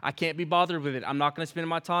hard. I can't be bothered with it. I'm not going to spend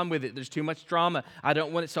my time with it. There's too much drama. I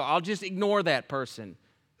don't want it, so I'll just ignore that person.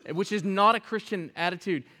 Which is not a Christian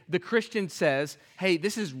attitude. The Christian says, hey,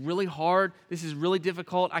 this is really hard. This is really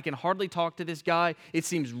difficult. I can hardly talk to this guy. It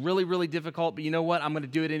seems really, really difficult, but you know what? I'm going to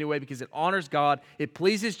do it anyway because it honors God, it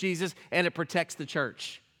pleases Jesus, and it protects the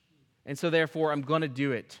church. And so therefore, I'm going to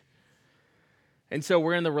do it. And so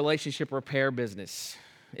we're in the relationship repair business.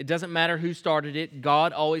 It doesn't matter who started it.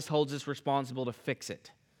 God always holds us responsible to fix it.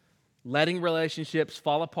 Letting relationships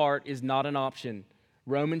fall apart is not an option.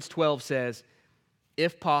 Romans 12 says,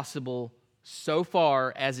 if possible, so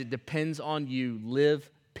far as it depends on you, live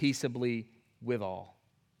peaceably with all.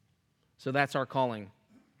 So that's our calling.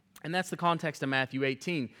 And that's the context of Matthew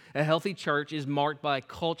 18. A healthy church is marked by a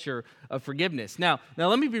culture of forgiveness. Now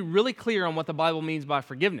let me be really clear on what the Bible means by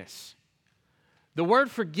forgiveness. The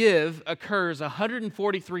word forgive occurs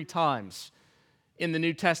 143 times in the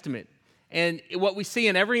New Testament. And what we see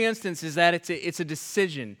in every instance is that it's a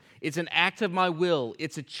decision. It's an act of my will.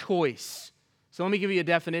 It's a choice. So let me give you a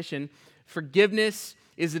definition. Forgiveness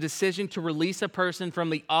is a decision to release a person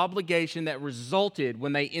from the obligation that resulted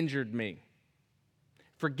when they injured me.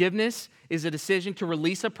 Forgiveness is a decision to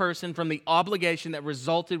release a person from the obligation that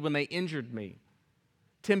resulted when they injured me.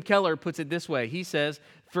 Tim Keller puts it this way. He says,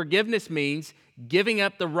 forgiveness means giving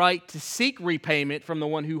up the right to seek repayment from the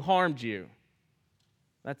one who harmed you.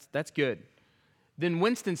 That's good. Then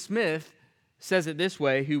Winston Smith says it this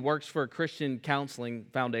way, who works for a Christian counseling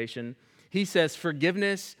foundation. He says,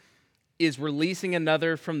 forgiveness is releasing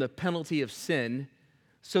another from the penalty of sin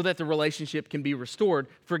so that the relationship can be restored.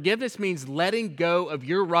 Forgiveness means letting go of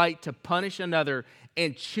your right to punish another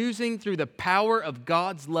and choosing through the power of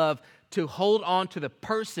God's love to hold on to the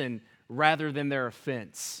person rather than their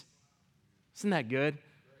offense. Isn't that good?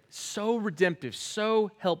 So redemptive,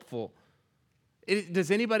 so helpful.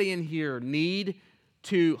 Does anybody in here need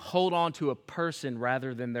to hold on to a person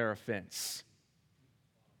rather than their offense?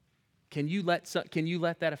 Can you let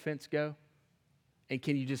that offense go? And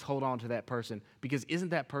can you just hold on to that person? Because isn't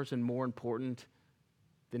that person more important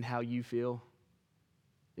than how you feel?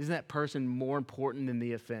 Isn't that person more important than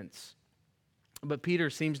the offense? But Peter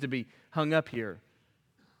seems to be hung up here.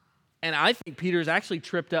 And I think Peter is actually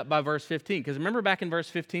tripped up by verse 15. Because remember back in verse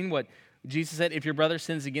 15 what Jesus said, if your brother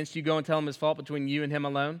sins against you, go and tell him his fault between you and him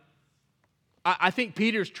alone. I think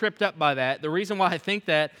Peter's tripped up by that. The reason why I think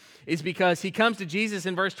that is because he comes to Jesus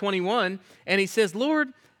in verse 21 and he says,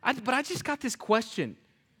 Lord, I just got this question.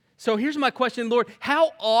 So here's my question, Lord,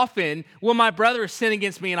 how often will my brother sin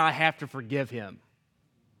against me and I have to forgive him?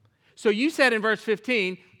 So you said in verse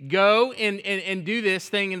 15, go and do this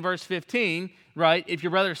thing in verse 15, right? If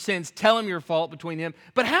your brother sins, tell him your fault between him.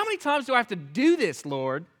 But how many times do I have to do this,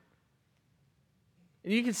 Lord?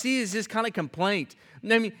 And you can see it's just kind of complaint.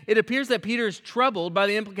 I mean, it appears that Peter is troubled by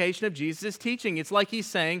the implication of Jesus' teaching. It's like he's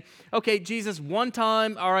saying, okay, Jesus, one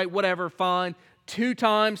time, all right, whatever, fine. 2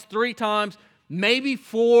 times, 3 times, maybe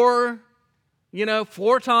 4.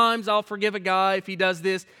 4 times I'll forgive a guy if he does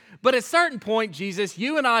this. But at a certain point, Jesus,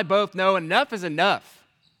 you and I both know enough is enough,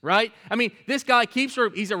 right? I mean, this guy he's a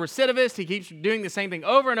recidivist. He keeps doing the same thing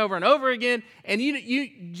over and over and over again. And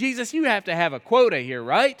Jesus, you have to have a quota here,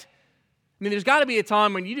 right? I mean, there's got to be a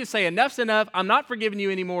time when you just say, enough's enough, I'm not forgiving you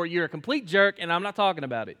anymore, you're a complete jerk, and I'm not talking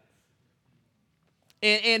about it.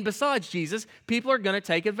 And besides Jesus, people are going to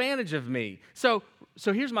take advantage of me. So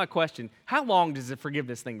here's my question. How long does the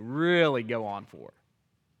forgiveness thing really go on for?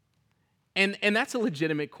 And that's a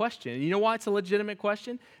legitimate question. And you know why it's a legitimate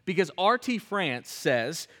question? Because R.T. France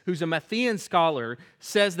says, who's a Matthean scholar,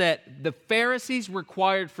 says that the Pharisees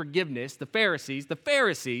required forgiveness, the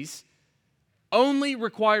Pharisees only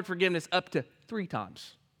required forgiveness up to 3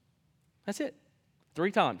 times. That's it. 3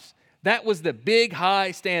 times. That was the big,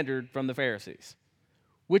 high standard from the Pharisees,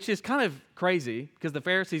 which is kind of crazy because the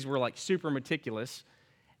Pharisees were like super meticulous,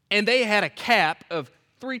 and they had a cap of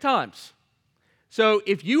 3 times. So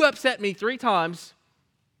if you upset me 3 times,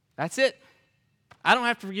 that's it. I don't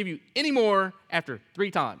have to forgive you anymore after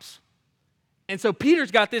 3 times. And so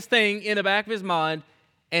Peter's got this thing in the back of his mind,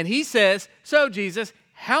 and he says, so Jesus,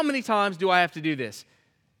 how many times do I have to do this?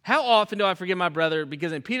 How often do I forgive my brother?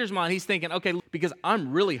 Because in Peter's mind, he's thinking, okay, because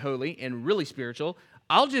I'm really holy and really spiritual,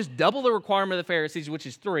 I'll just double the requirement of the Pharisees, which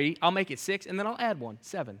is 3. I'll make it 6, and then I'll add 1,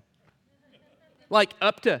 7. Like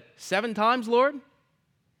up to 7 times, Lord?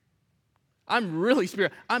 I'm really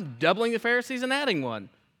spiritual. I'm doubling the Pharisees and adding 1.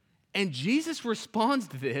 And Jesus responds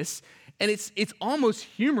to this, and it's almost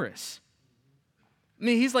humorous. I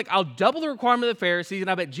mean, he's like, I'll double the requirement of the Pharisees, and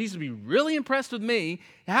I bet Jesus would be really impressed with me.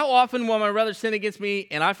 How often will my brother sin against me,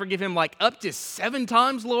 and I forgive him like up to 7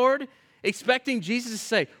 times, Lord? Expecting Jesus to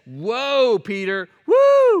say, whoa, Peter,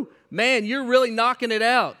 woo, man, you're really knocking it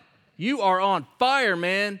out. You are on fire,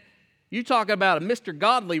 man. You talk about a Mr.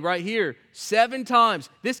 Godly right here. 7 times.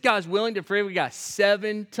 This guy's willing to forgive a guy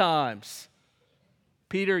 7 times.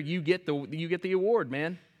 Peter, you get the award,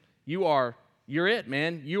 man. You're it,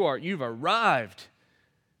 man. You've arrived.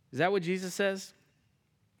 Is that what Jesus says?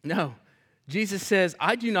 No. Jesus says,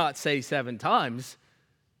 I do not say 7 times.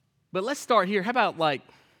 But let's start here. How about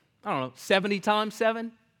 70 times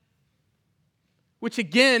 7? Which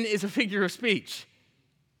again is a figure of speech.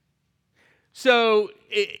 So,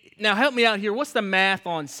 now help me out here. What's the math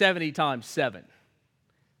on 70 times 7?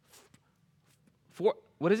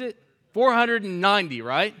 What is it? 490,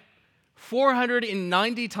 right?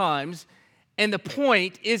 490 times. And the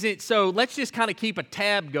point isn't, so let's just kind of keep a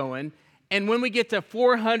tab going. And when we get to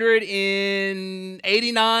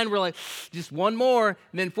 489, we're like, just 1 more.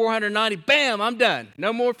 And then 490, bam, I'm done.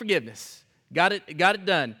 No more forgiveness. Got it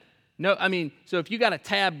done. No, so if you got a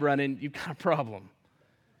tab running, you've got a problem.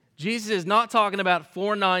 Jesus is not talking about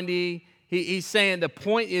 490. He's saying the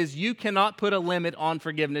point is you cannot put a limit on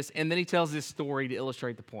forgiveness. And then he tells this story to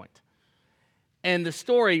illustrate the point. And the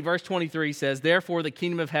story, verse 23 says, therefore the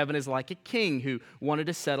kingdom of heaven is like a king who wanted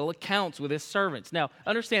to settle accounts with his servants. Now,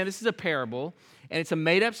 understand this is a parable, and it's a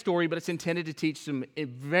made-up story, but it's intended to teach some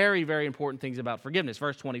very, very important things about forgiveness.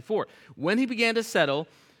 Verse 24, when he began to settle,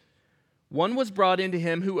 one was brought into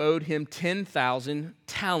him who owed him 10,000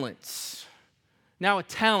 talents. Now, a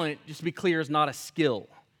talent, just to be clear, is not a skill.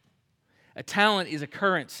 A talent is a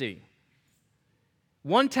currency.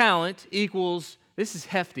 1 talent equals, this is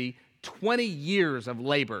hefty, 20 years of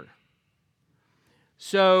labor.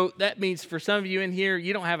 So that means for some of you in here,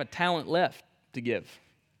 you don't have a talent left to give.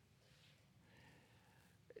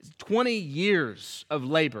 20 years of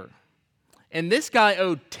labor. And this guy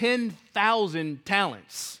owed 10,000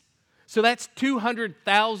 talents. So that's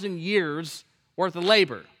 200,000 years worth of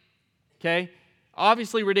labor. Okay?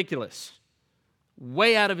 Obviously ridiculous.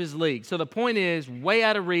 Way out of his league. So the point is, way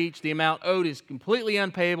out of reach. The amount owed is completely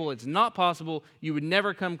unpayable. It's not possible. You would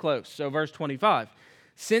never come close. So verse 25.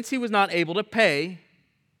 Since he was not able to pay,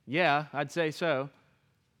 yeah, I'd say so.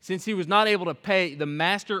 Since he was not able to pay, the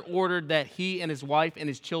master ordered that he and his wife and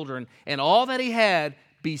his children and all that he had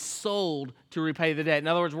be sold to repay the debt. In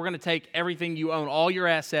other words, we're going to take everything you own, all your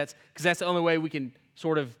assets, because that's the only way we can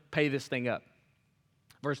sort of pay this thing up.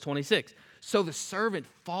 Verse 26. So the servant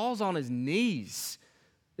falls on his knees.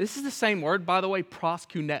 This is the same word, by the way,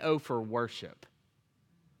 proskuneo, for worship.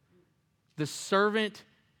 The servant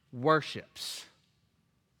worships.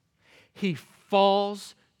 He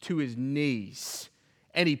falls to his knees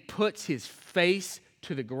and he puts his face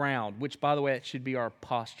to the ground, which, by the way, it should be our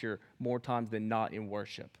posture more times than not in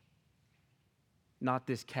worship. Not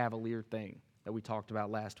this cavalier thing that we talked about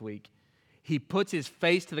last week. He puts his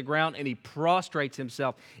face to the ground and he prostrates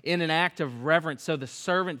himself in an act of reverence. So the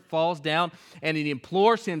servant falls down and he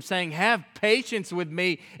implores him, saying, have patience with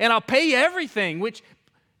me and I'll pay you everything. Which,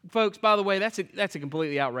 folks, by the way, that's a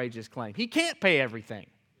completely outrageous claim. He can't pay everything.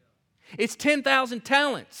 It's 10,000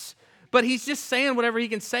 talents. But he's just saying whatever he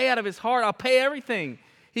can say out of his heart. I'll pay everything.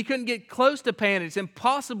 He couldn't get close to paying it. It's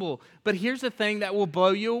impossible. But here's the thing that will blow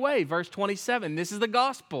you away. Verse 27, this is the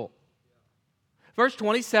gospel. Verse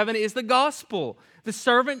 27 is the gospel. The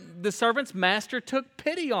servant's master took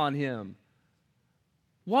pity on him.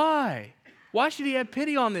 Why? Why should he have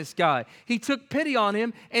pity on this guy? He took pity on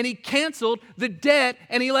him and he canceled the debt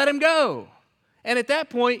and he let him go. And at that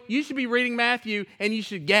point, you should be reading Matthew and you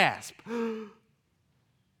should gasp.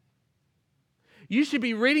 You should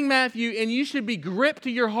be reading Matthew and you should be gripped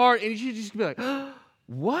to your heart and you should just be like,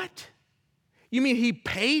 what? You mean he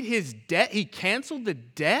paid his debt? He canceled the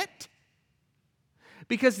debt?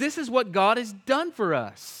 Because this is what God has done for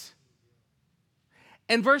us.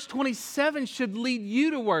 And verse 27 should lead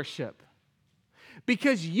you to worship.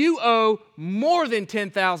 Because you owe more than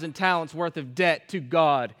 10,000 talents worth of debt to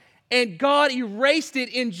God. And God erased it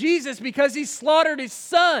in Jesus because he slaughtered his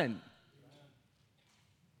son.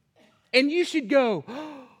 And you should go,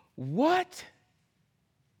 what?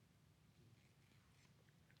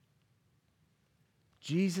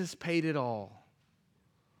 Jesus paid it all.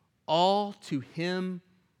 All to him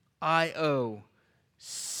I owe.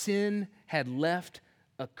 Sin had left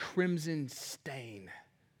a crimson stain,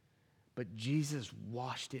 but Jesus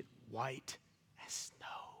washed it white as snow.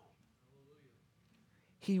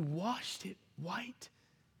 He washed it white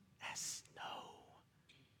as snow.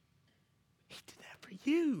 He did that for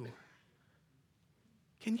you.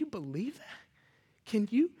 Can you believe that?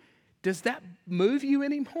 Does that move you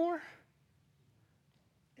anymore?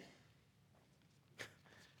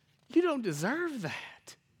 You don't deserve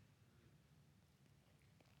that.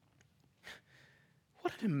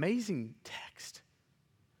 What an amazing text.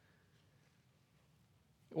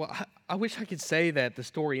 Well, I wish I could say that the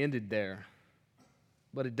story ended there,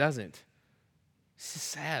 but it doesn't. This is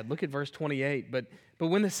sad. Look at verse 28. But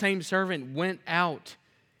when the same servant went out,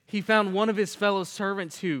 he found one of his fellow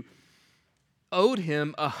servants who owed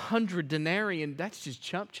him 100 denarii, and that's just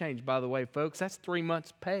chump change, by the way, folks. That's 3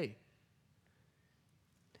 months' pay.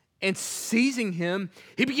 And seizing him,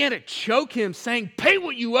 he began to choke him, saying, "Pay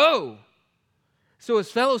what you owe." So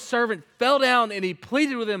his fellow servant fell down and he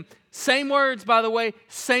pleaded with him. Same words, by the way,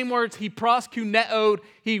 same words. He proskuneoed,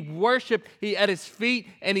 he worshiped at his feet,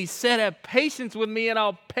 and he said, "Have patience with me and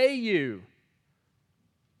I'll pay you."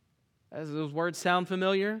 As those words sound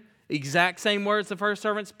familiar? Exact same words the first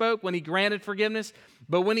servant spoke when he granted forgiveness.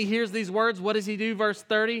 But when he hears these words, what does he do? Verse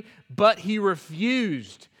 30, but he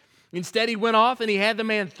refused. Instead, he went off and he had the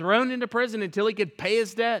man thrown into prison until he could pay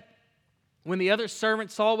his debt. When the other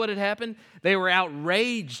servants saw what had happened, they were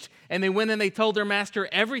outraged, and they went and they told their master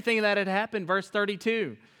everything that had happened. Verse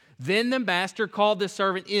 32. Then the master called the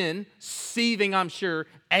servant in, seething, I'm sure,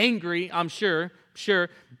 angry, I'm sure,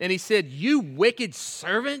 and he said, "You wicked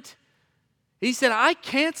servant." He said, "I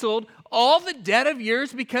canceled all the debt of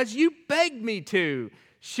yours because you begged me to.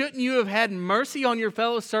 Shouldn't you have had mercy on your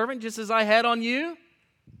fellow servant just as I had on you?"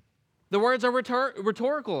 The words are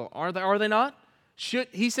rhetorical, are they not?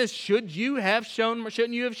 He says, shouldn't you have shown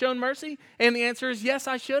mercy? And the answer is yes,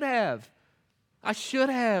 I should have. I should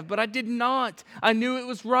have, but I did not. I knew it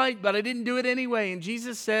was right, but I didn't do it anyway. And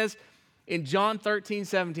Jesus says in John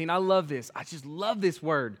 13:17, I love this. I just love this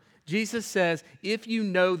word. Jesus says, if you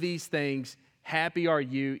know these things, happy are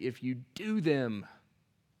you if you do them.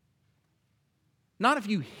 Not if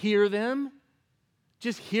you hear them.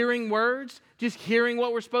 Just hearing words, just hearing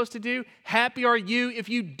what we're supposed to do. Happy are you if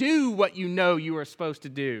you do what you know you are supposed to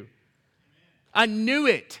do. I knew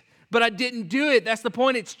it, but I didn't do it. That's the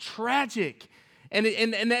point. It's tragic. And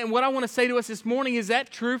what I want to say to us this morning, is that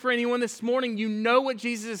true for anyone this morning? You know what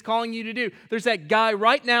Jesus is calling you to do. There's that guy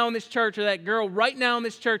right now in this church, or that girl right now in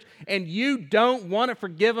this church, and you don't want to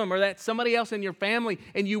forgive them, or that's somebody else in your family,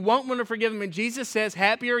 and you won't want to forgive them. And Jesus says,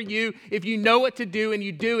 happy are you if you know what to do and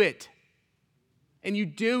you do it. And you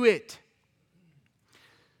do it.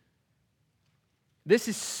 This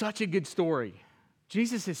is such a good story.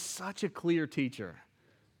 Jesus is such a clear teacher.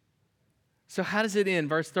 So how does it end?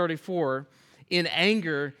 Verse 34, in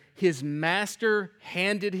anger, his master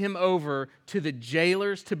handed him over to the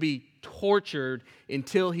jailers to be tortured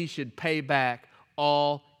until he should pay back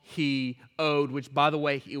all he owed, which, by the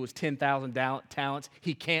way, it was 10,000 talents.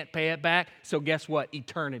 He can't pay it back, so guess what?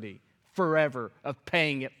 Eternity, forever of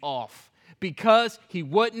paying it off. Because he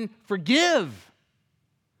wouldn't forgive.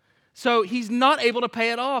 So he's not able to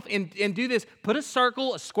pay it off. And do this. Put a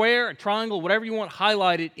circle, a square, a triangle, whatever you want,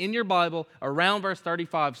 highlight it in your Bible around verse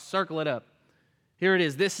 35. Circle it up. Here it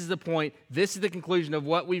is. This is the point. This is the conclusion of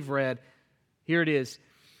what we've read. Here it is.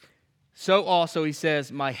 So also, he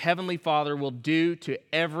says, my heavenly Father will do to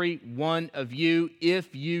every one of you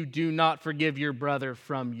if you do not forgive your brother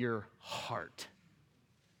from your heart.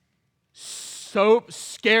 So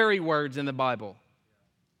scary words in the Bible.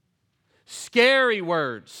 Scary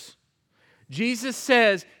words. Jesus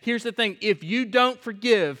says, here's the thing, if you don't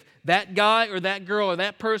forgive that guy or that girl or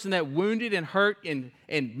that person that wounded and hurt and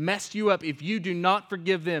messed you up, if you do not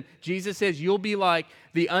forgive them, Jesus says you'll be like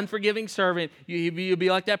the unforgiving servant. You'll be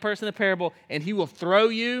like that person in the parable, and he will throw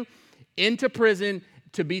you into prison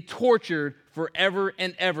to be tortured forever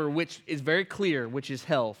and ever, which is very clear, which is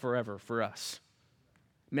hell forever for us.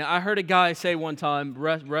 Man, I heard a guy say one time,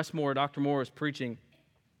 Russ Moore, Dr. Moore was preaching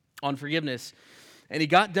on forgiveness, and he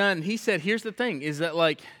got done, and he said, here's the thing, is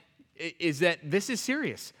that this is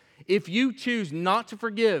serious. If you choose not to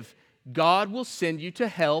forgive, God will send you to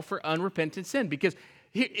hell for unrepentant sin. Because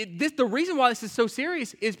the reason why this is so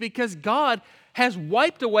serious is because God has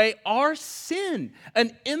wiped away our sin,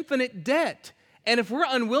 an infinite debt. And if we're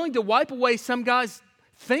unwilling to wipe away some guy's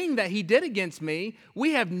thing that he did against me,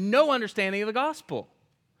 we have no understanding of the gospel.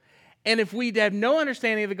 And if we have no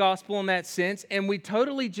understanding of the gospel in that sense, and we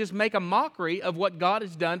totally just make a mockery of what God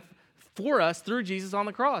has done for us through Jesus on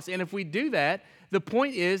the cross, and if we do that, the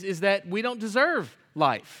point is that we don't deserve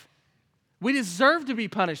life. We deserve to be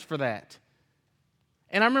punished for that.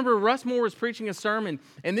 And I remember Russ Moore was preaching a sermon,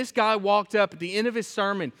 and this guy walked up at the end of his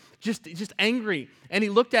sermon, just angry, and he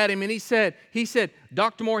looked at him and he said,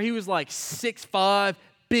 Dr. Moore, he was like 6'5",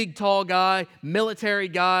 big, tall guy, military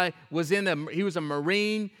guy, he was a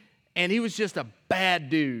Marine, and he was just a bad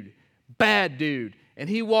dude. And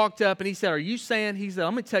he walked up and he said, are you saying, he said,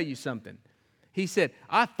 I'm going to tell you something. He said,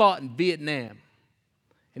 I fought in Vietnam.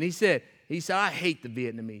 And he said, I hate the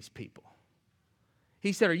Vietnamese people.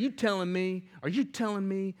 He said, are you telling me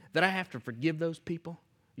that I have to forgive those people?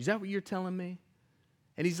 Is that what you're telling me?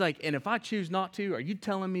 And he's like, and if I choose not to, are you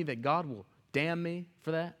telling me that God will damn me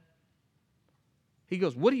for that? He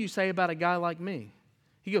goes, what do you say about a guy like me?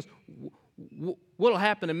 He goes, what'll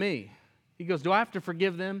happen to me? He goes, do I have to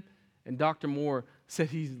forgive them? And Dr. Moore said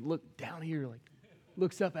he looked down here, like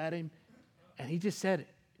looks up at him, and he just said,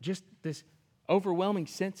 just this overwhelming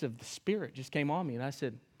sense of the Spirit just came on me. And I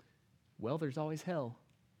said, well, there's always hell.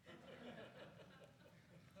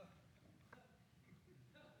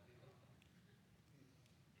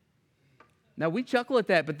 Now, we chuckle at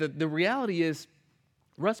that, but the reality is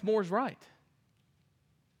Russ Moore's right.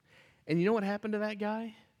 And you know what happened to that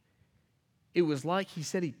guy? It was like he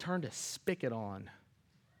said he turned a spigot on.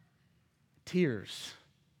 Tears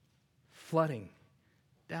flooding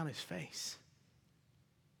down his face.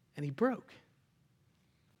 And he broke.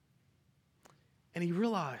 And he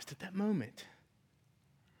realized at that moment,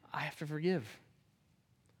 I have to forgive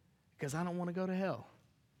because I don't want to go to hell.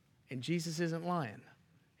 And Jesus isn't lying.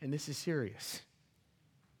 And this is serious.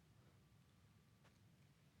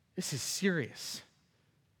 This is serious.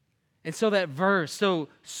 And so that verse, so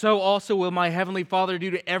also will my heavenly Father do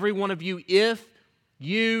to every one of you if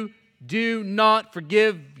you do not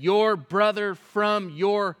forgive your brother from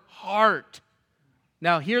your heart.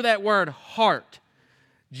 Now hear that word, heart.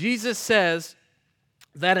 Jesus says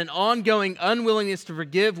that an ongoing unwillingness to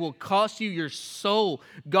forgive will cost you your soul.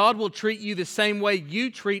 God will treat you the same way you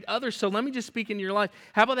treat others. So let me just speak into your life.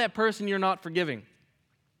 How about that person you're not forgiving?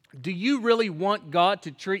 Do you really want God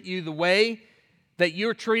to treat you the way that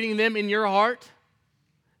you're treating them in your heart?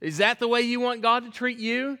 Is that the way you want God to treat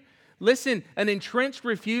you? Listen, an entrenched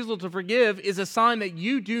refusal to forgive is a sign that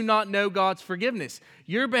you do not know God's forgiveness.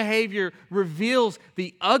 Your behavior reveals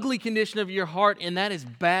the ugly condition of your heart, and that is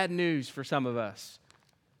bad news for some of us.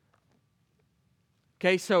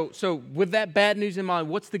 Okay, so with that bad news in mind,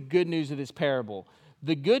 what's the good news of this parable?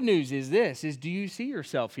 The good news is this, do you see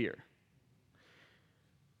yourself here?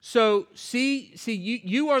 So,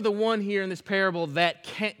 you are the one here in this parable that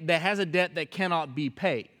has a debt that cannot be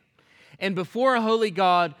paid. And before a holy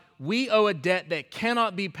God, we owe a debt that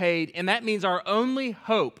cannot be paid, and that means our only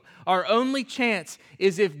hope, our only chance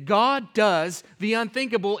is if God does the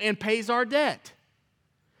unthinkable and pays our debt.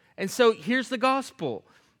 And so here's the gospel.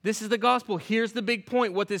 This is the gospel. Here's the big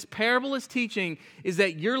point. What this parable is teaching is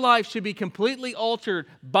that your life should be completely altered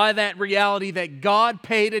by that reality that God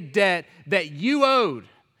paid a debt that you owed,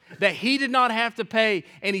 that He did not have to pay,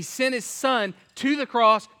 and He sent His Son to the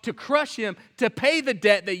cross to crush Him, to pay the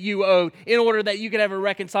debt that you owed in order that you could have a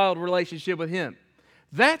reconciled relationship with Him.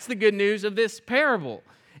 That's the good news of this parable.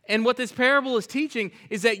 And what this parable is teaching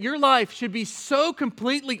is that your life should be so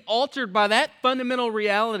completely altered by that fundamental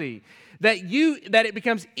reality that it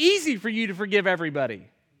becomes easy for you to forgive everybody.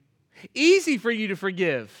 Easy for you to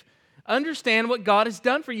forgive. Understand what God has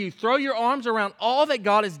done for you. Throw your arms around all that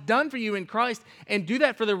God has done for you in Christ and do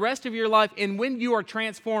that for the rest of your life. And when you are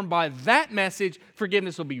transformed by that message,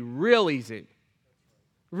 forgiveness will be real easy.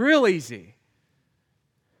 Real easy.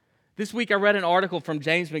 This week I read an article from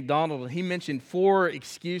James MacDonald, and he mentioned 4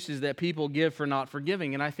 excuses that people give for not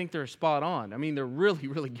forgiving, and I think they're spot on. I mean, they're really,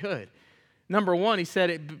 really good. Number 1, he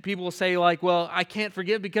said, people will say like, well, I can't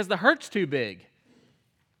forgive because the hurt's too big.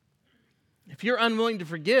 If you're unwilling to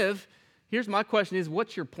forgive, here's my question is,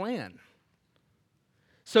 what's your plan?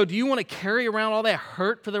 So do you want to carry around all that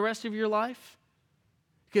hurt for the rest of your life?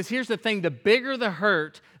 Because here's the thing, the bigger the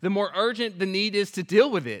hurt, the more urgent the need is to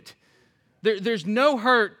deal with it. There's no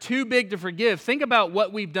hurt too big to forgive. Think about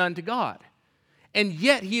what we've done to God. And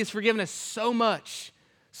yet He has forgiven us so much.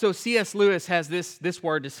 So C.S. Lewis has this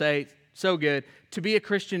word to say, so good. To be a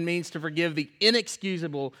Christian means to forgive the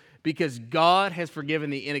inexcusable because God has forgiven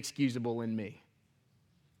the inexcusable in me.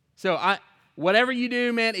 So whatever you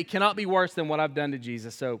do, man, it cannot be worse than what I've done to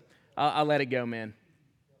Jesus. So I let it go, man.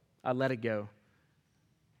 I let it go.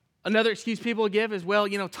 Another excuse people give is, well,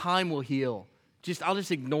 time will heal. I'll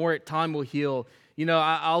just ignore it. Time will heal.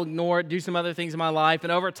 I'll ignore it, do some other things in my life,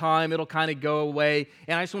 and over time, it'll kind of go away.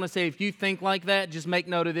 And I just want to say, if you think like that, just make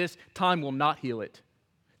note of this. Time will not heal it.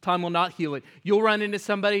 Time will not heal it. You'll run into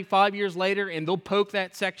somebody 5 years later, and they'll poke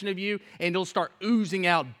that section of you, and they'll start oozing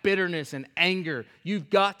out bitterness and anger.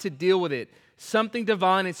 You've got to deal with it. Something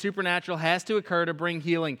divine and supernatural has to occur to bring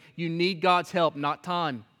healing. You need God's help, not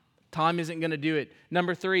time. Time isn't going to do it.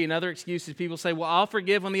 Number 3, another excuse is people say, well, I'll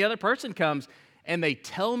forgive when the other person comes, and they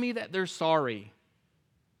tell me that they're sorry.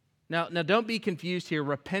 Now, don't be confused here.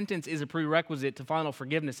 Repentance is a prerequisite to final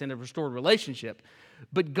forgiveness and a restored relationship.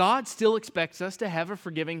 But God still expects us to have a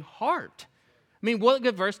forgiving heart. I mean, look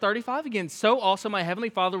at verse 35 again. So also my heavenly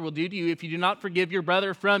Father will do to you if you do not forgive your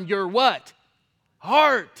brother from your what?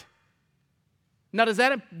 Heart. Now, does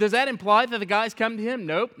that imply that the guys come to him?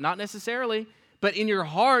 Nope, not necessarily. But in your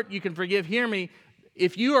heart, you can forgive. Hear me.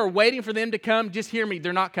 If you are waiting for them to come, just hear me.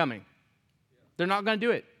 They're not coming. They're not going to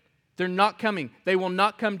do it. They're not coming. They will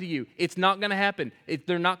not come to you. It's not going to happen.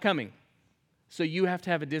 They're not coming. So you have to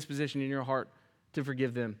have a disposition in your heart to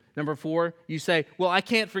forgive them. Number 4, you say, well, I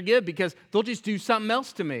can't forgive because they'll just do something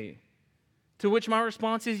else to me. To which my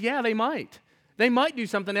response is, yeah, they might. They might do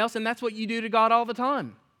something else, and that's what you do to God all the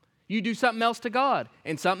time. You do something else to God,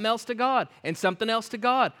 and something else to God, and something else to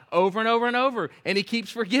God, over and over and over, and He keeps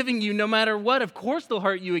forgiving you no matter what. Of course they'll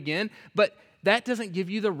hurt you again, but that doesn't give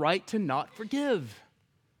you the right to not forgive.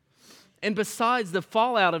 And besides, the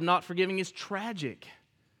fallout of not forgiving is tragic.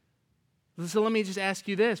 So let me just ask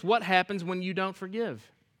you this. What happens when you don't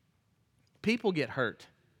forgive? People get hurt,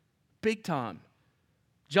 big time.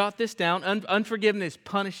 Jot this down. Unforgiveness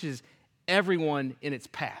punishes everyone in its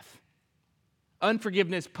path.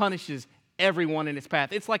 Unforgiveness punishes everyone in its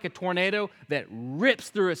path. It's like a tornado that rips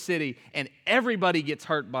through a city and everybody gets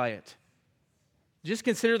hurt by it. Just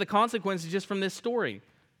consider the consequences just from this story.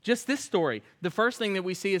 Just this story. The first thing that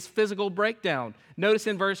we see is physical breakdown. Notice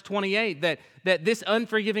in verse 28 that this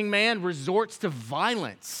unforgiving man resorts to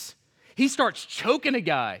violence. He starts choking a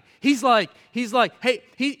guy. He's like, hey,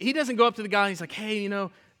 he doesn't go up to the guy and he's like, hey,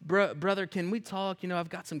 brother, can we talk? I've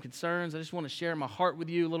got some concerns. I just want to share my heart with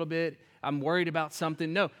you a little bit. I'm worried about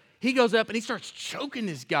something. No, he goes up and he starts choking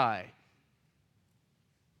this guy.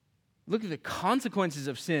 Look at the consequences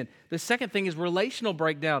of sin. The second thing is relational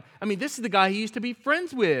breakdown. I mean, this is the guy he used to be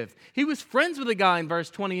friends with. He was friends with a guy in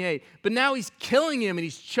verse 28, but now he's killing him and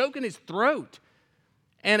he's choking his throat.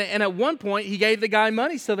 And at one point, he gave the guy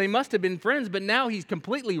money, so they must have been friends, but now he's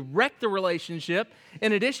completely wrecked the relationship.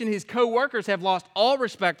 In addition, his co-workers have lost all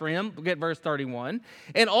respect for him. Look at verse 31.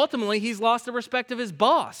 And ultimately, he's lost the respect of his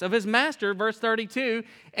boss, of his master, verse 32.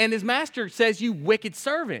 And his master says, you wicked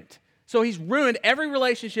servant. So he's ruined every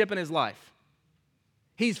relationship in his life.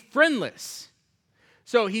 He's friendless.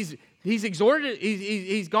 So he's exhorted,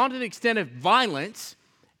 he's gone to the extent of violence,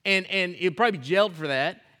 and he'll probably be jailed for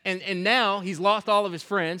that. And now he's lost all of his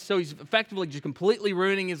friends, so he's effectively just completely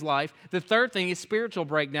ruining his life. The third thing is spiritual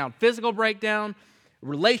breakdown. Physical breakdown,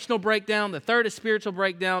 relational breakdown. The third is spiritual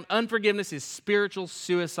breakdown. Unforgiveness is spiritual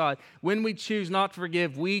suicide. When we choose not to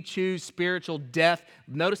forgive, we choose spiritual death.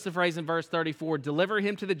 Notice the phrase in verse 34, deliver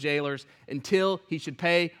him to the jailers until he should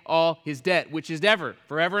pay all his debt, which is ever,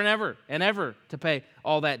 forever and ever, and ever to pay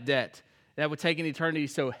all that debt. That would take an eternity,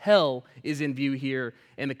 so hell is in view here,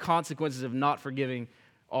 and the consequences of not forgiving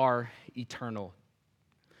are eternal.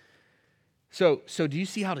 So do you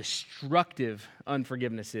see how destructive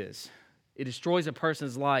unforgiveness is? It destroys a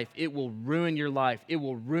person's life. It will ruin your life. It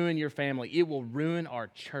will ruin your family. It will ruin our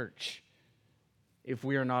church if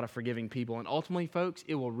we are not a forgiving people. And ultimately, folks,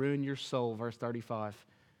 it will ruin your soul, verse 35.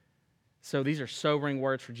 So these are sobering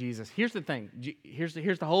words for Jesus. Here's the thing. Here's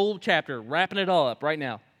the whole chapter, wrapping it all up right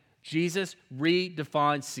now. Jesus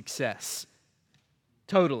redefines success.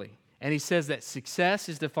 Totally. And he says that success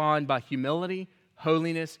is defined by humility,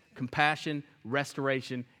 holiness, compassion,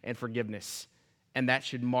 restoration, and forgiveness. And that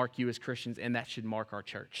should mark you as Christians, and that should mark our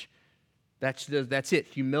church. That's it.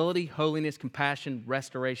 Humility, holiness, compassion,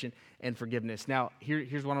 restoration, and forgiveness. Now,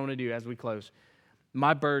 here's what I want to do as we close.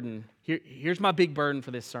 My burden, here's my big burden for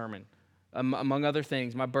this sermon. Among other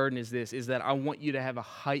things, my burden is this, is that I want you to have a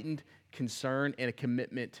heightened concern and a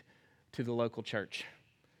commitment to the local church.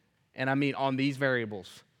 And I mean on these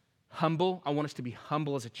variables. Humble, I want us to be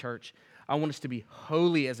humble as a church. I want us to be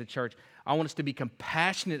holy as a church. I want us to be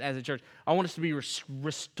compassionate as a church. I want us to be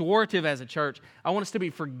restorative as a church. I want us to be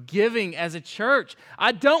forgiving as a church.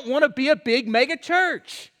 I don't want to be a big mega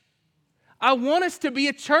church. I want us to be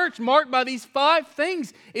a church marked by these 5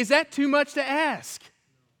 things. Is that too much to ask?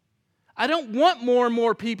 I don't want more and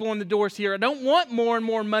more people in the doors here. I don't want more and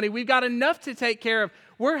more money. We've got enough to take care of.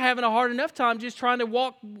 We're having a hard enough time just trying to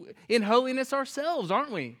walk in holiness ourselves,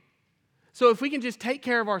 aren't we? So if we can just take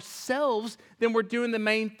care of ourselves, then we're doing the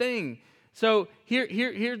main thing. So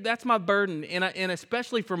here, that's my burden, and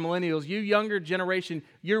especially for millennials, you younger generation,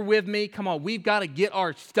 you're with me. Come on, we've got to get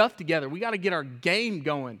our stuff together. We got to get our game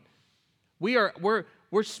going. We're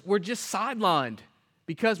just sidelined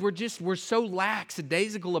because we're so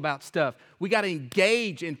lackadaisical about stuff. We got to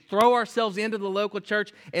engage and throw ourselves into the local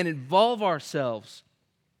church and involve ourselves.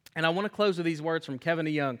 And I want to close with these words from Kevin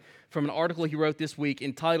DeYoung from an article he wrote this week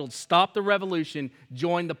entitled, "Stop the Revolution,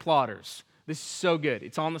 Join the Plotters." This is so good.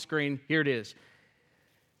 It's on the screen. Here it is.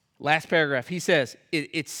 Last paragraph. He says,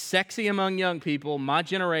 it's sexy among young people, my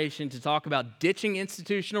generation, to talk about ditching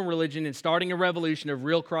institutional religion and starting a revolution of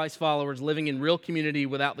real Christ followers living in real community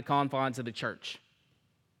without the confines of the church.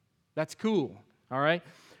 That's cool, all right?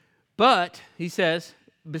 But, he says,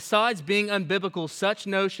 besides being unbiblical, such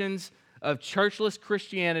notions of churchless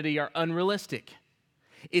Christianity are unrealistic.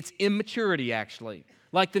 It's immaturity, actually.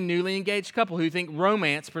 Like the newly engaged couple who think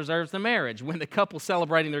romance preserves the marriage, when the couple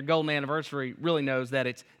celebrating their golden anniversary really knows that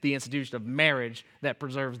it's the institution of marriage that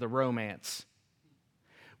preserves the romance.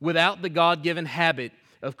 Without the God-given habit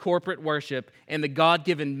of corporate worship and the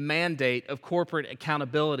God-given mandate of corporate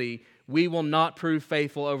accountability, we will not prove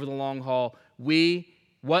faithful over the long haul.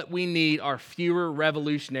 What we need are fewer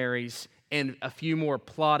revolutionaries and a few more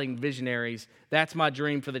plotting visionaries. That's my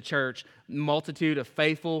dream for the church. Multitude of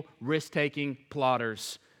faithful, risk-taking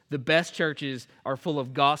plotters. The best churches are full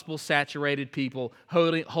of gospel-saturated people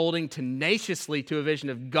holding tenaciously to a vision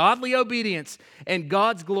of godly obedience and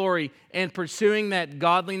God's glory and pursuing that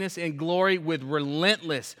godliness and glory with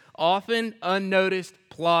relentless, often unnoticed,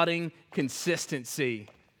 plotting consistency.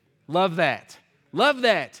 Love that. Love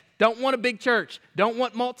that. Don't want a big church. Don't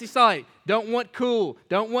want multi-site. Don't want cool.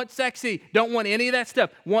 Don't want sexy. Don't want any of that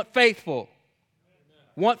stuff. Want faithful.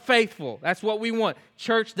 Want faithful. That's what we want.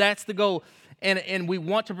 Church, that's the goal. And we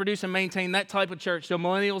want to produce and maintain that type of church. So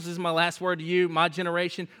millennials, this is my last word to you. My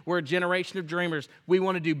generation, we're a generation of dreamers. We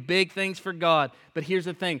want to do big things for God. But here's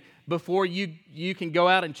the thing. Before you can go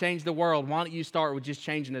out and change the world, why don't you start with just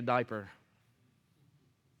changing a diaper?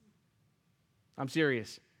 I'm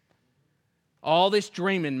serious. All this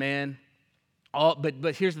dreaming, man.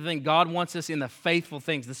 But here's the thing. God wants us in the faithful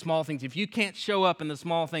things, the small things. If you can't show up in the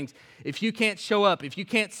small things, if you can't show up, if you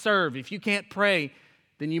can't serve, if you can't pray,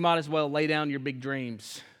 then you might as well lay down your big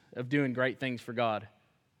dreams of doing great things for God.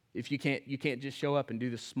 If you can't just show up and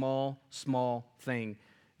do the small thing.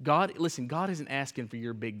 God isn't asking for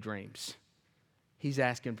your big dreams. He's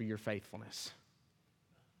asking for your faithfulness.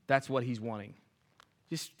 That's what He's wanting.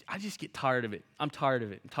 I just get tired of it. I'm tired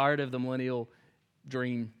of it. I'm tired of the millennial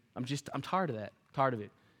dream. I'm tired of that. Tired of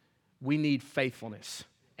it. We need faithfulness.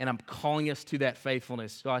 And I'm calling us to that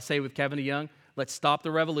faithfulness. So I say with Kevin DeYoung, let's stop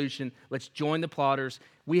the revolution. Let's join the plotters.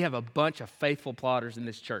 We have a bunch of faithful plotters in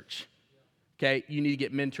this church. Okay? You need to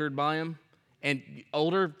get mentored by them. And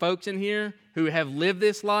older folks in here who have lived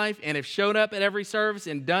this life and have showed up at every service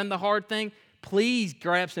and done the hard thing, please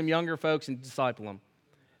grab some younger folks and disciple them.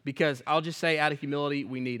 Because I'll just say out of humility,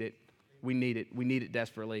 we need it. We need it. We need it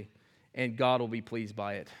desperately. And God will be pleased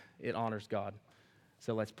by it. It honors God.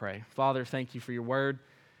 So let's pray. Father, thank you for your word.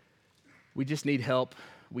 We just need help.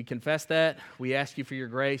 We confess that. We ask you for your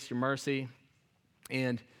grace, your mercy.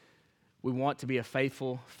 And we want to be a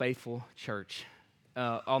faithful church.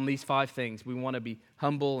 On these 5 things, we want to be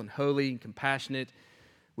humble and holy and compassionate.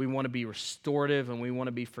 We want to be restorative, and we want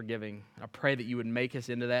to be forgiving. I pray that you would make us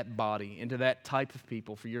into that body, into that type of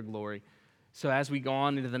people for your glory. So as we go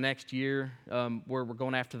on into the next year, we're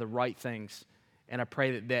going after the right things. And I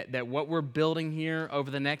pray that what we're building here over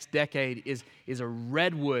the next decade is a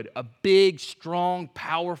redwood, a big, strong,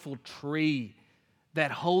 powerful tree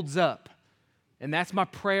that holds up. And that's my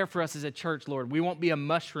prayer for us as a church, Lord. We won't be a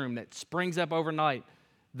mushroom that springs up overnight,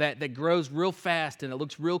 that grows real fast and it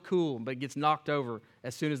looks real cool, but gets knocked over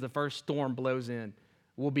as soon as the first storm blows in.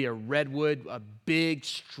 We'll be a redwood, a big,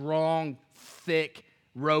 strong, thick,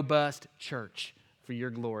 robust church for your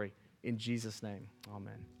glory. In Jesus' name,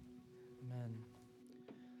 amen. Amen.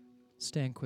 Stand quick.